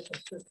agenda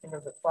consisting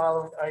of the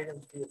following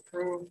items be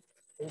approved.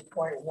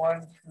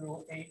 8.1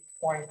 through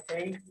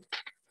 8.8.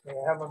 May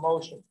I have a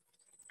motion?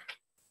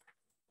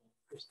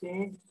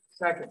 Christine,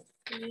 second.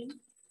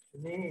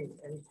 Janine,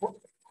 any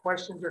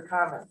questions or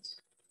comments?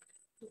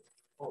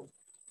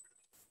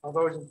 All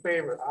those in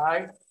favor,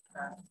 aye?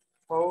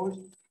 Opposed?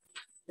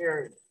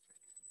 Carried.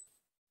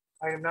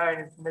 Item 9,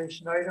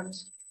 information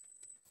items.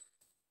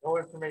 No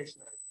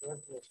information items. No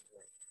information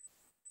items.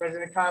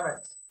 President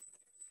comments.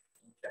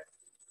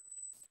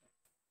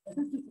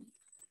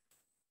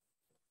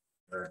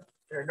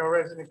 There are no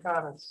resident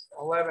comments.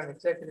 11,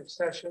 executive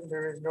session.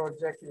 There is no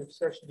executive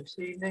session this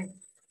evening.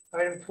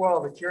 Item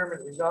 12,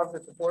 adjournment. Resolved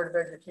that the Board of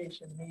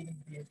Education meeting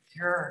be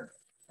adjourned.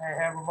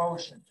 I have a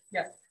motion.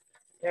 Yes.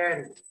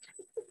 Patty.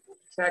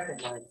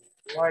 Second.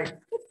 Mike.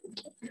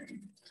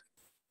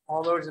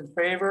 All those in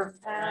favor?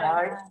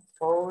 Aye.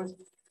 Opposed?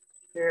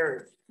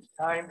 Carried.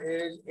 Time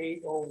is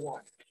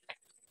 8:01.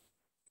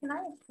 Can I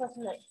ask a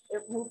question that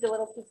it moved a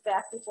little too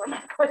fast before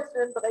my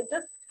question, but I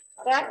just,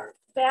 I'm sorry.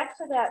 back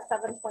to that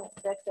 7.6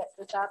 at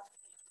the top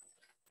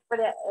for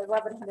that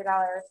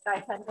 $1,100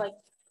 stipend, like,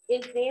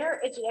 is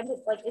there, at the end of,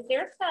 like, is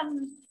there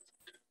some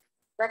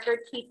record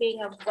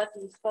keeping of what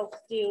these folks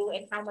do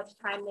and how much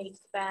time they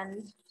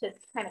spend to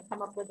kind of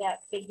come up with that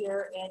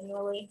figure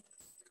annually?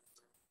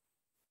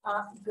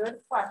 Good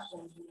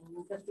question,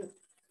 Jean. This is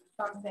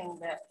something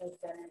that has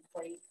been in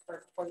place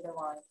for quite a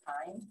long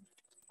time.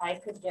 I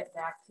could get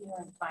back to you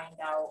and find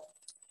out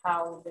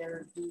how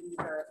their duties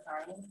are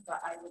assigned,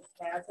 but I would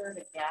hazard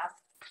a guess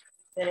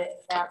that it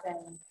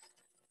happens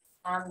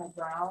on the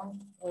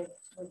ground with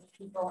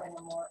people in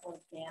a more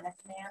organic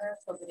manner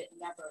so that it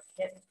never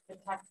hits the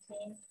tech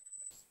team.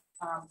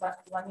 But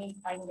I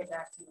can get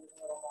back to you with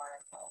a little more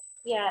info.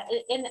 Yeah,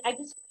 and I'm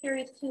just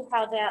curious too,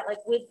 how that, like,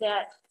 with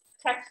that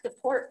tech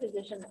support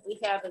position that we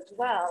have as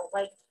well,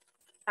 like,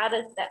 how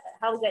is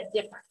that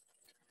different?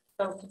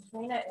 So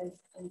Katrina is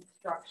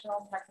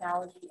instructional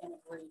technology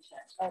integration.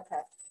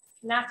 Okay.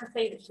 Not to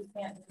say that she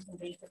can't do some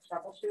basic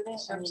troubleshooting.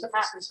 I mean,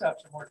 Some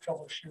more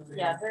troubleshooting.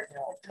 yeah, they're. you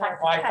know, it's not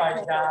Wi-Fi's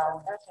technical.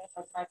 down. Okay.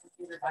 Like my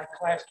computer. My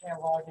class can't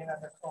log in on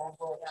their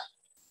Chromebooks.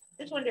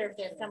 Just wonder if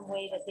there's some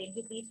way that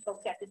these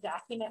folks have to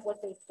document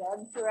what they've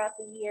done throughout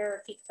the year,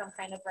 or keep some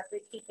kind of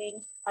record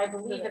keeping. I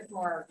believe it's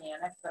more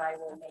organic, but I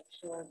will make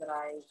sure that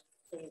I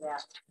say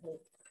that with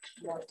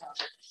more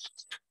time.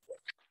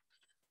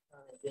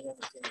 Didn't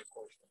understand your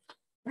question.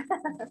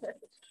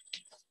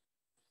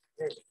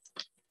 Okay.